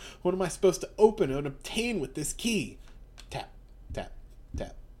fountain. What am I supposed to open and obtain with this key? Tap, tap,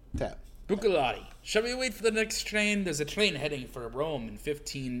 tap, tap. Bucalati, shall we wait for the next train? There's a train heading for Rome in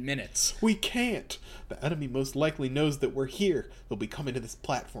 15 minutes. We can't. The enemy most likely knows that we're here. They'll be coming to this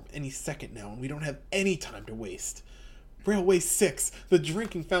platform any second now, and we don't have any time to waste. Railway 6, the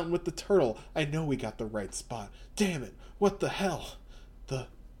drinking fountain with the turtle. I know we got the right spot. Damn it, what the hell? The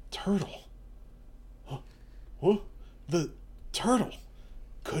turtle. Huh? The turtle.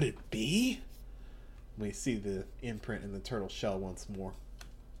 Could it be? We see the imprint in the turtle shell once more.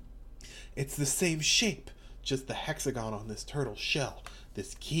 It's the same shape, just the hexagon on this turtle shell.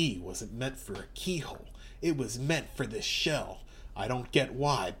 This key wasn't meant for a keyhole. It was meant for this shell. I don't get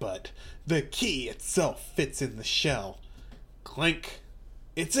why, but the key itself fits in the shell. Clink.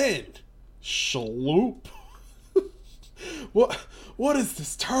 It's in. Shaloop. What is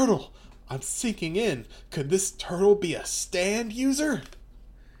this turtle? I'm sinking in. Could this turtle be a stand user?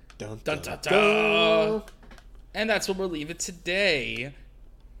 Dun, dun, dun, dun. And that's where we'll leave it today.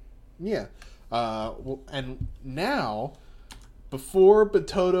 Yeah. And now, before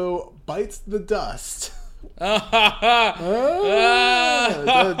Betoto bites the dust...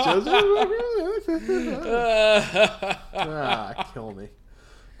 kill me.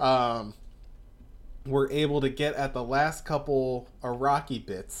 We're able to get at the last couple Araki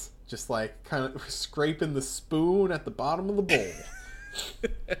bits, just like kind of scraping the spoon at the bottom of the bowl.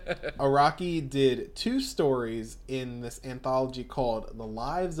 Araki did 2 stories in this anthology called The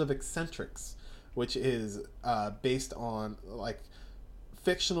Lives of Eccentrics, which is based on like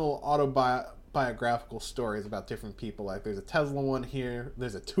fictional autobiographical stories about different people. Like there's a Tesla one here,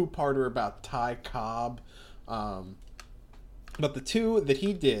 there's a 2-parter about Ty Cobb, but the 2 that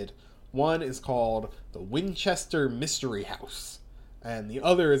he did, one is called The Winchester Mystery House and the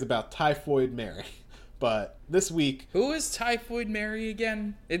other is about Typhoid Mary. But this week... Who is Typhoid Mary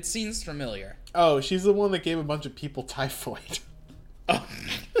again? It seems familiar. Oh, she's the one that gave a bunch of people typhoid. Oh.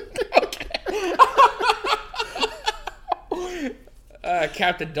 Okay.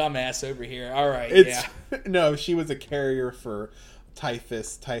 Captain Dumbass over here. All right, No, she was a carrier for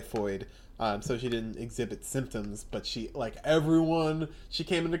typhus, typhoid, so she didn't exhibit symptoms, but she, like everyone she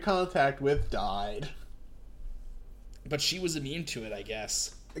came into contact with, died. But she was immune to it, I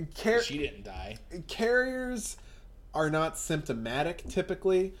guess. She didn't die. Carriers are not symptomatic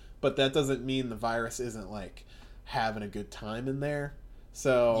typically, but that doesn't mean the virus isn't like having a good time in there.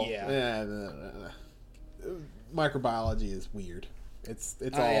 So microbiology is weird. It's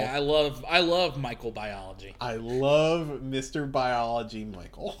all. Yeah, I love microbiology. I love Mr. Biology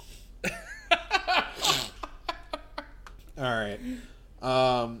Michael. All right.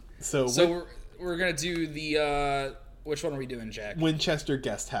 So we're gonna do the which one are we doing, Jack? Winchester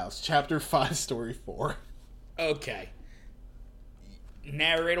Guest House, Chapter 5, Story 4. Okay.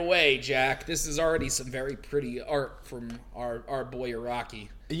 Narrate away, Jack. This is already some very pretty art from our boy Iraqi.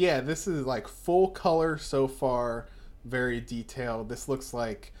 Yeah, this is like full color so far, very detailed. This looks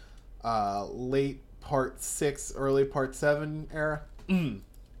like late Part 6, early Part 7 era.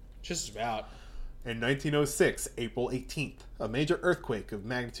 Just about. In 1906, April 18th, a major earthquake of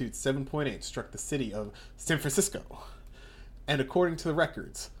magnitude 7.8 struck the city of San Francisco. And according to the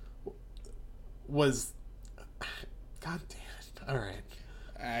records, was... God damn it. All right.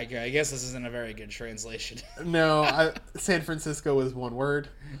 I guess this isn't a very good translation. No, San Francisco is one word.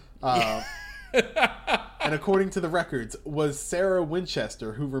 And according to the records, was Sarah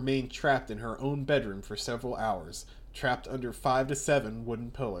Winchester, who remained trapped in her own bedroom for several hours, trapped under 5 to 7 wooden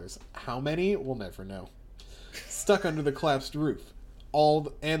pillars. How many? We'll never know. Stuck under the collapsed roof.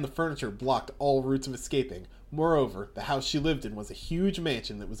 And the furniture blocked all routes of escaping. Moreover, the house she lived in was a huge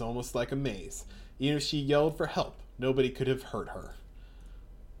mansion that was almost like a maze. Even if she yelled for help, nobody could have heard her.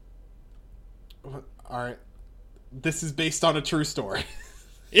 Alright. This is based on a true story.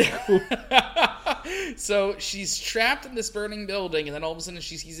 Yeah. So she's trapped in this burning building, and then all of a sudden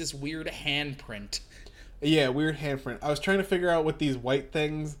she sees this weird handprint. Yeah, weird handprint. I was trying to figure out what these white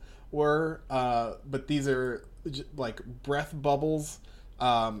things were, but these are like breath bubbles,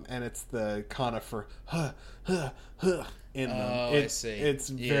 and it's the kana for in them. I see. It's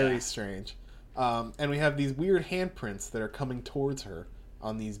very strange. And we have these weird handprints that are coming towards her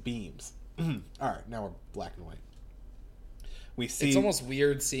on these beams. Alright, now we're black and white. We see... It's almost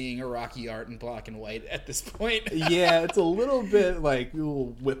weird seeing Iraqi art in black and white at this point. Yeah, it's a little bit like a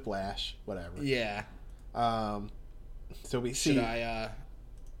little whiplash, whatever. Yeah. So we see... Should I,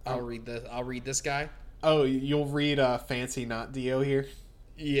 I'll read this guy. Oh, you'll read Fancy Not Dio here?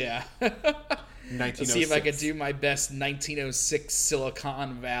 Yeah. 1906. Let's see if I could do my best 1906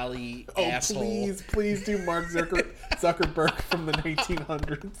 Silicon Valley asshole. Please do Mark Zuckerberg from the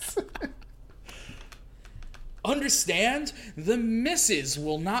 1900s. Understand? The missus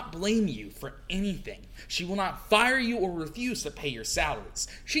will not blame you for anything. She will not fire you or refuse to pay your salaries.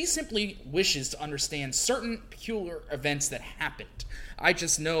 She simply wishes to understand certain peculiar events that happened. I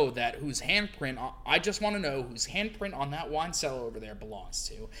just want to know whose handprint on that wine cellar over there belongs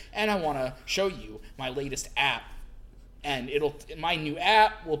to. And I want to show you my latest app. And my new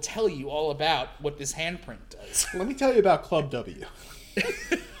app will tell you all about what this handprint does. Let me tell you about Club W.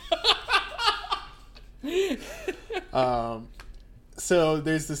 So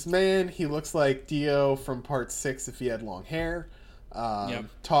there's this man, he looks like Dio from Part 6 if he had long hair,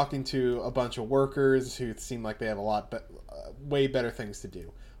 talking to a bunch of workers who seem like they have way better things to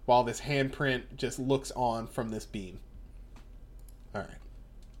do, while this handprint just looks on from this beam. Alright.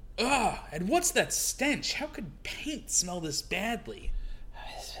 Ugh, and what's that stench? How could paint smell this badly?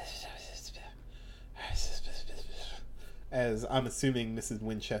 As I'm assuming Mrs.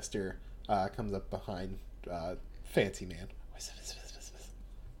 Winchester comes up behind Fancy Man.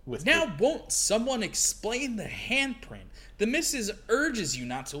 Now won't someone explain the handprint? The missus urges you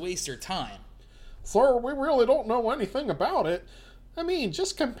not to waste your time. Sir, we really don't know anything about it. I mean,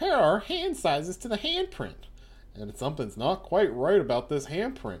 just compare our hand sizes to the handprint. And something's not quite right about this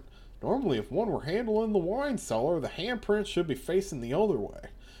handprint. Normally, if one were handling the wine cellar, the handprint should be facing the other way.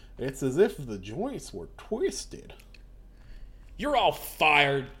 It's as if the joints were twisted. You're all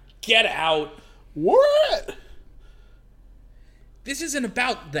fired. Get out. What? This isn't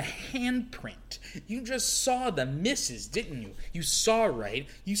about the handprint. You just saw the missus, didn't you? You saw, right?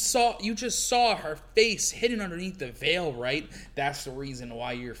 You just saw her face hidden underneath the veil, right? That's the reason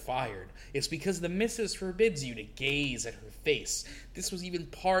why you're fired. It's because the missus forbids you to gaze at her face. This was even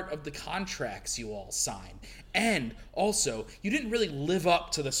part of the contracts you all signed. And also, you didn't really live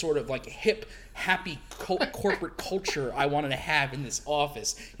up to the sort of like hip, happy corporate culture I wanted to have in this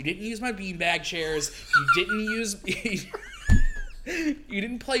office. You didn't use my beanbag chairs. You didn't use... You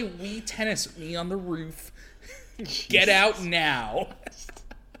didn't play Wii tennis with me on the roof. Get out now.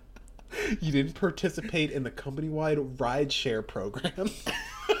 You didn't participate in the company-wide rideshare program.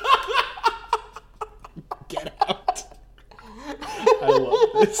 Get out. I love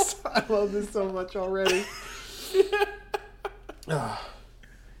this. I love this so much already. All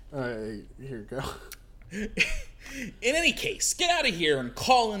right, here we go. In any case, get out of here and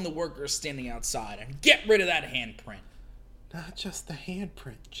call in the workers standing outside and get rid of that handprint. Not just the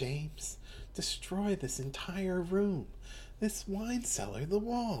handprint, James. Destroy this entire room. This wine cellar, the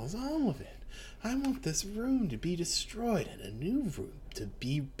walls, all of it. I want this room to be destroyed and a new room to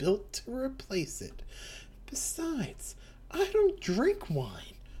be built to replace it. Besides, I don't drink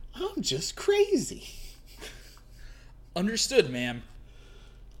wine. I'm just crazy. Understood, ma'am.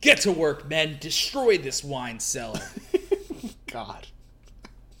 Get to work, men. Destroy this wine cellar. God.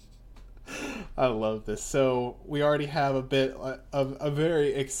 I love this. So, we already have a bit of a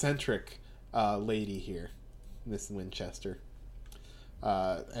very eccentric lady here, Miss Winchester.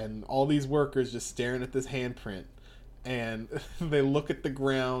 And all these workers just staring at this handprint. And they look at the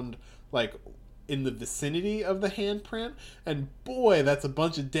ground, like, in the vicinity of the handprint. And boy, that's a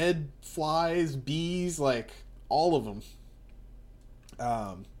bunch of dead flies, bees, like, all of them.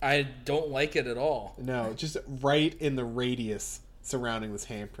 I don't like it at all. No, just right in the radius surrounding this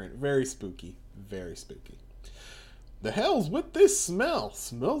handprint. Very spooky. Very spooky. The hell's with this smell?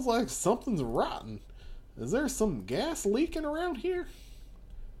 Smells like something's rotten. Is there some gas leaking around here?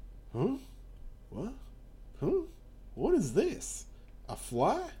 Huh? What? Huh? What is this? A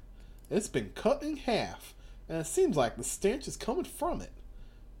fly? It's been cut in half, and it seems like the stench is coming from it.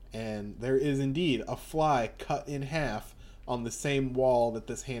 And there is indeed a fly cut in half on the same wall that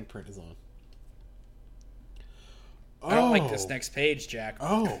this handprint is on. I don't like this next page, Jack.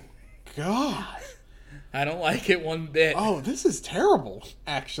 Oh, God. I don't like it one bit. Oh, this is terrible,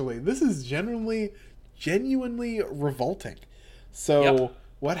 actually. This is genuinely revolting. So,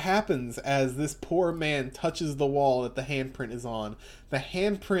 What happens as this poor man touches the wall that the handprint is on? The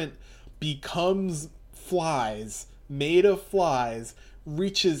handprint becomes flies, made of flies,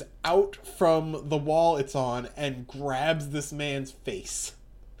 reaches out from the wall it's on and grabs this man's face.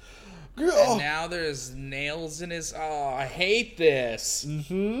 And now there's nails in his... Oh, I hate this.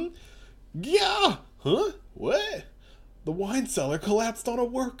 Mm-hmm. Yeah. Huh? What? The wine cellar collapsed on a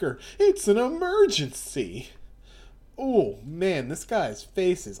worker. It's an emergency. Oh, man, this guy's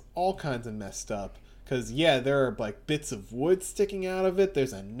face is all kinds of messed up. Because, yeah, there are, like, bits of wood sticking out of it.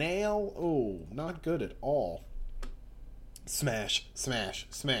 There's a nail. Oh, not good at all. Smash, smash,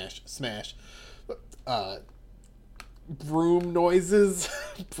 smash, smash. Broom noises.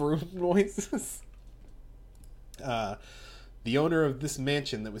 Broom noises. The owner of this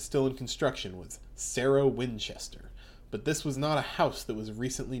mansion that was still in construction was Sarah Winchester. But this was not a house that was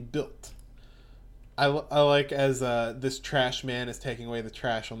recently built. I like as this trash man is taking away the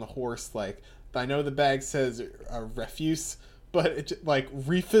trash on the horse, like, I know the bag says refuse, but it, like,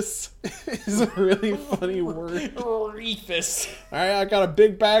 reefus is a really funny word. Reefus. Alright, I got a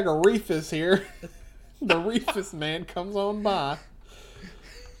big bag of reefus here. The reefus man comes on by.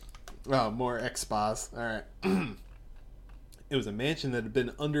 Oh, more X-Spas. Alright. It was a mansion that had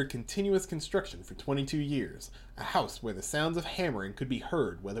been under continuous construction for 22 years. A house where the sounds of hammering could be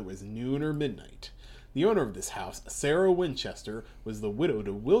heard whether it was noon or midnight. The owner of this house, Sarah Winchester, was the widow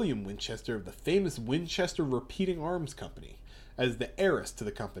to William Winchester of the famous Winchester Repeating Arms Company. As the heiress to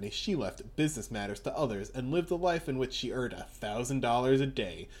the company, she left business matters to others and lived a life in which she earned $1,000 a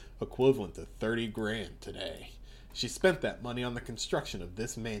day, equivalent to $30,000 today. She spent that money on the construction of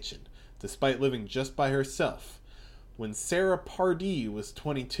this mansion, despite living just by herself. When Sarah Pardee was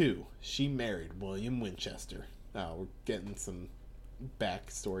 22, she married William Winchester. Oh, we're getting some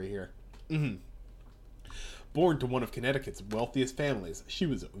backstory here. Born to one of Connecticut's wealthiest families, she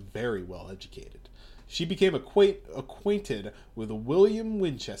was very well educated. She became acquainted with William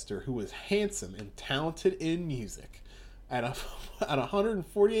Winchester, who was handsome and talented in music. At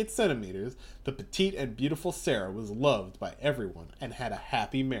 148 centimeters, the petite and beautiful Sarah was loved by everyone and had a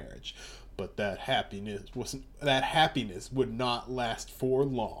happy marriage. But that happiness would not last for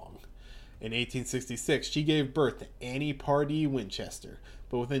long. In 1866, she gave birth to Annie Pardee Winchester,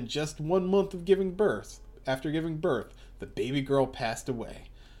 but within just 1 month of after giving birth, the baby girl passed away.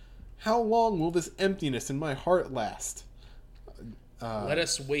 How long will this emptiness in my heart last? Let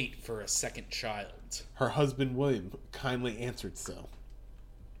us wait for a second child. Her husband William kindly answered so.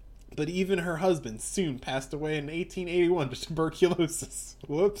 But even her husband soon passed away in 1881 to tuberculosis.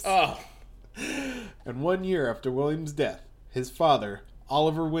 Whoops. Oh. And 1 year after William's death, his father,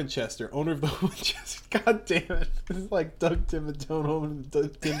 Oliver Winchester, owner of the Winchester... God damn it. This is like Doug Dimmadome, owner of the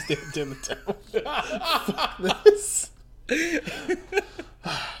Dimmadome. Fuck this.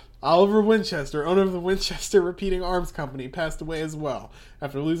 Oliver Winchester, owner of the Winchester Repeating Arms Company, passed away as well.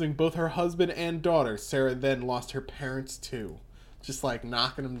 After losing both her husband and daughter, Sarah then lost her parents too. Just like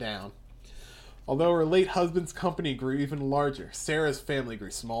knocking them down. Although her late husband's company grew even larger, Sarah's family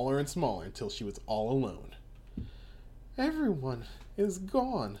grew smaller and smaller until she was all alone. Everyone is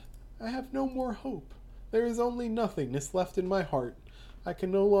gone. I have no more hope. There is only nothingness left in my heart. I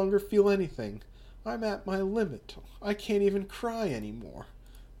can no longer feel anything. I'm at my limit. I can't even cry anymore.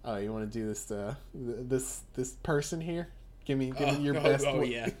 Oh, you want to do this person here? Give me your best.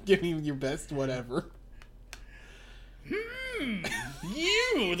 Yeah. Give me your best whatever.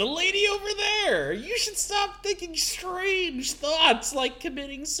 You, the lady over there. You should stop thinking strange thoughts like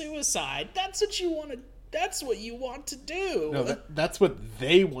committing suicide. That's what you want to. That's what you want to do. No, that's what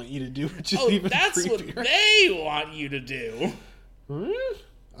they want you to do, which is even that's creepier. What they want you to do.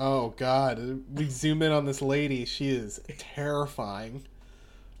 Oh God! We zoom in on this lady. She is terrifying.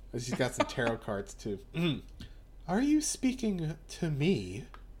 She's got some tarot cards too. Are you speaking to me?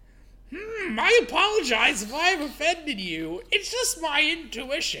 I apologize if I've offended you. It's just my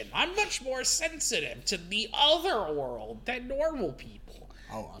intuition. I'm much more sensitive to the other world than normal people.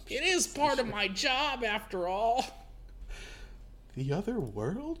 Oh, it is part of my job, after all. The other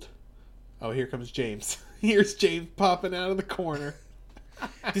world? Oh, here comes James. Here's James popping out of the corner.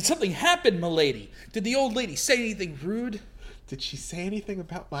 Did something happen, milady? Did the old lady say anything rude? Did she say anything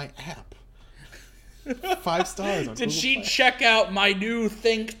about my app? 5 stars on Did Google she Play. check out my new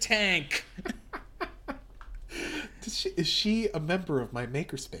think tank? Is she a member of my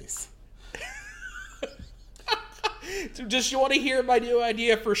makerspace? So does you want to hear my new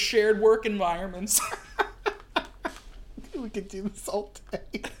idea for shared work environments? We could do this all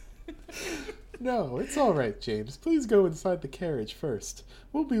day. No, it's all right, James. Please go inside the carriage first.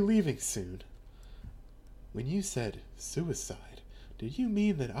 We'll be leaving soon. When you said suicide, did you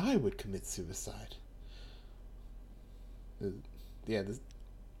mean that I would commit suicide? Yeah, this...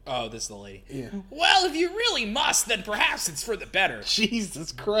 Oh, this is the lady. Yeah. Well, if you really must, then perhaps it's for the better.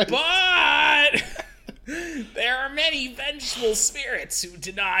 Jesus Christ. But there are many vengeful spirits who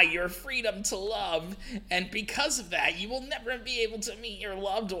deny your freedom to love, and because of that, you will never be able to meet your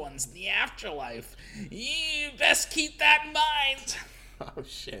loved ones in the afterlife. You best keep that in mind. Oh,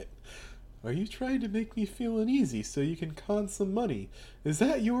 shit. Are you trying to make me feel uneasy so you can con some money? Is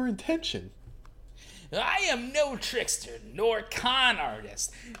that your intention? I am no trickster, nor con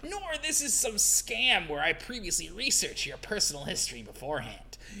artist, nor this is some scam where I previously researched your personal history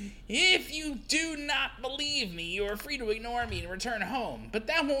beforehand. If you do not believe me, you are free to ignore me and return home, but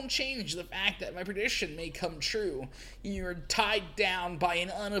that won't change the fact that my prediction may come true. You're tied down by an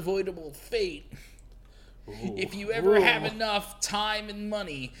unavoidable fate. Ooh. If you ever have enough time and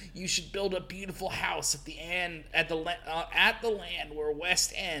money, you should build a beautiful house at the land where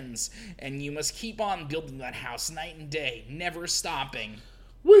West ends, and you must keep on building that house night and day, never stopping.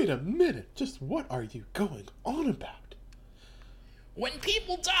 Wait a minute, just what are you going on about? When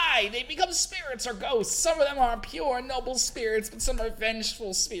people die, they become spirits or ghosts. Some of them are pure and noble spirits, but some are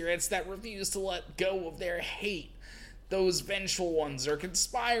vengeful spirits that refuse to let go of their hate. Those vengeful ones are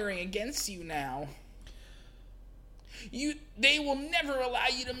conspiring against you now. They will never allow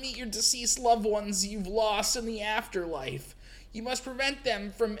you to meet your deceased loved ones you've lost in the afterlife. You must prevent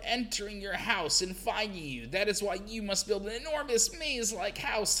them from entering your house and finding you. That is why you must build an enormous maze-like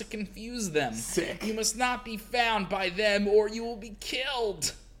house to confuse them. Sick. You must not be found by them, or you will be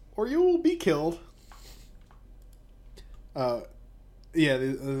killed. Or you will be killed. Yeah,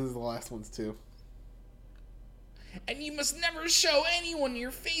 this is the last ones too. And you must never show anyone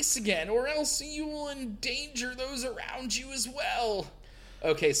your face again, or else you will endanger those around you as well.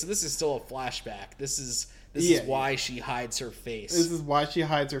 Okay, so this is still a flashback. This is why she hides her face. This is why she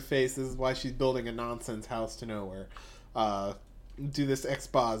hides her face. This is why she's building a nonsense house to nowhere. Do this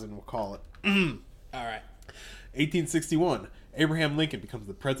expos and we'll call it. All right. 1861. Abraham Lincoln becomes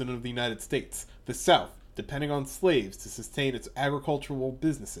the President of the United States. The South, depending on slaves to sustain its agricultural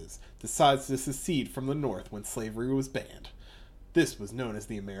businesses, decides to secede from the North when slavery was banned. This was known as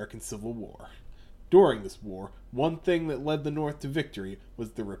the American Civil War. During this war, one thing that led the North to victory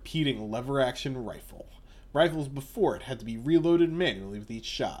was the repeating lever-action rifle. Rifles before it had to be reloaded manually with each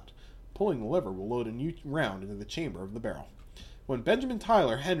shot. Pulling the lever will load a new round into the chamber of the barrel. When Benjamin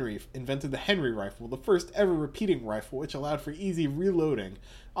Tyler Henry invented the Henry rifle, the first ever repeating rifle which allowed for easy reloading,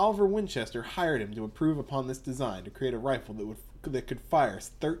 Oliver Winchester hired him to improve upon this design to create a rifle that could fire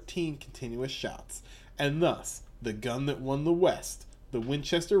 13 continuous shots, and thus, the gun that won the West the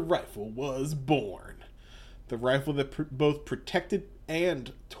Winchester rifle was born. The rifle that both protected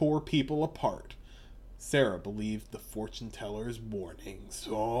and tore people apart. Sarah believed the fortune teller's warnings.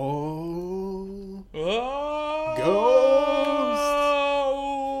 Oh, ghost!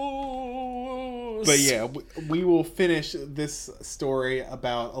 But yeah, we will finish this story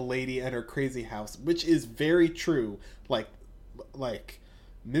about a lady and her crazy house, which is very true. Like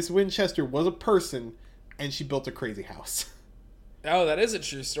Miss Winchester was a person, and she built a crazy house. Oh, that is a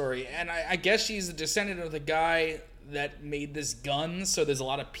true story. And I guess she's a descendant of the guy that made this gun, so there's a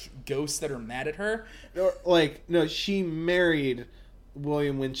lot of ghosts that are mad at her. No, she married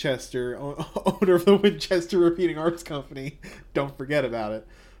William Winchester, owner of the Winchester Repeating Arts Company. Don't forget about it.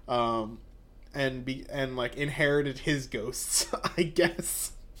 And inherited his ghosts, I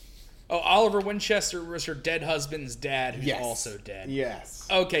guess. Oh, Oliver Winchester was her dead husband's dad, who's also dead. Yes.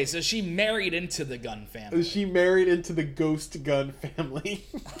 Okay, so she married into the gun family. She married into the ghost gun family.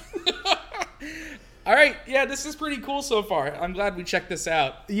 All right, yeah, this is pretty cool so far. I'm glad we checked this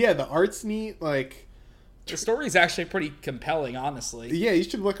out. Yeah, the art's neat. The story's actually pretty compelling, honestly. Yeah, you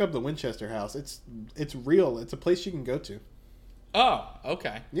should look up the Winchester house. It's real. It's a place you can go to. Oh,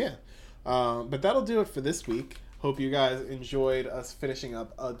 okay. Yeah. But that'll do it for this week. Hope you guys enjoyed us finishing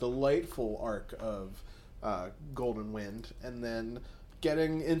up a delightful arc of Golden Wind, and then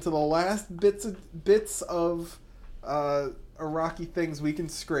getting into the last bits of Iraqi things we can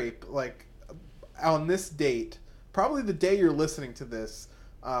scrape. On this date, probably the day you're listening to this,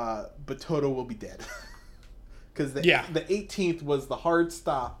 Batoto will be dead. Because the 18th was the hard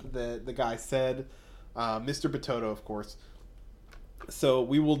stop that the guy said. Mr. Batoto, of course. So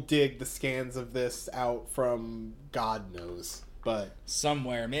we will dig the scans of this out from God knows. But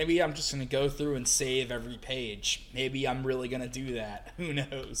somewhere. Maybe I'm just going to go through and save every page. Maybe I'm really going to do that. Who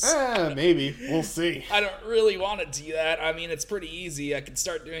knows? Maybe. We'll see. I don't really want to do that. I mean, it's pretty easy. I can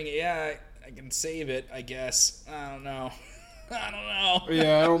start doing it. Yeah, I can save it, I guess. I don't know.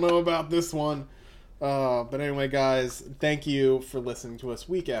 Yeah, I don't know about this one. But anyway, guys, thank you for listening to us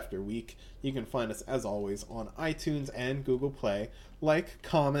week after week. You can find us, as always, on iTunes and Google Play. Like,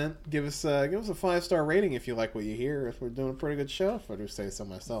 comment, give us a 5-star rating if you like what you hear. If we're doing a pretty good show, if I do say so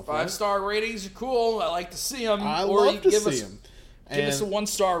myself. 5-star ratings are cool. I like to see them. I love to see them. Give us a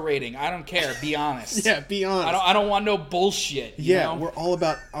 1-star rating. I don't care. Be honest. Yeah, be honest. I don't want no bullshit. You know? We're all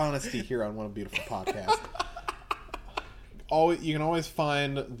about honesty here on What a Beautiful Podcast. You can always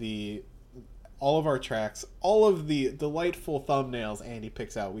find all of our tracks, all of the delightful thumbnails Andy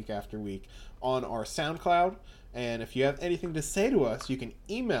picks out week after week on our SoundCloud. And if you have anything to say to us, you can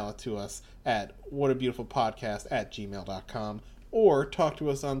email it to us at whatabeautifulpodcast@gmail.com or talk to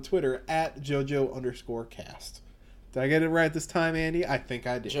us on Twitter at JoJo_cast. Did I get it right this time, Andy? I think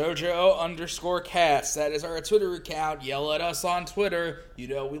I did. JoJo_cast. That is our Twitter account. Yell at us on Twitter. You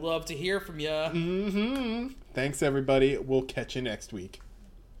know we love to hear from you. Mm-hmm. Thanks, everybody. We'll catch you next week.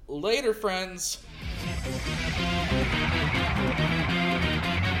 Later, friends.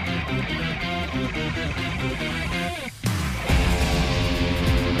 Thank you.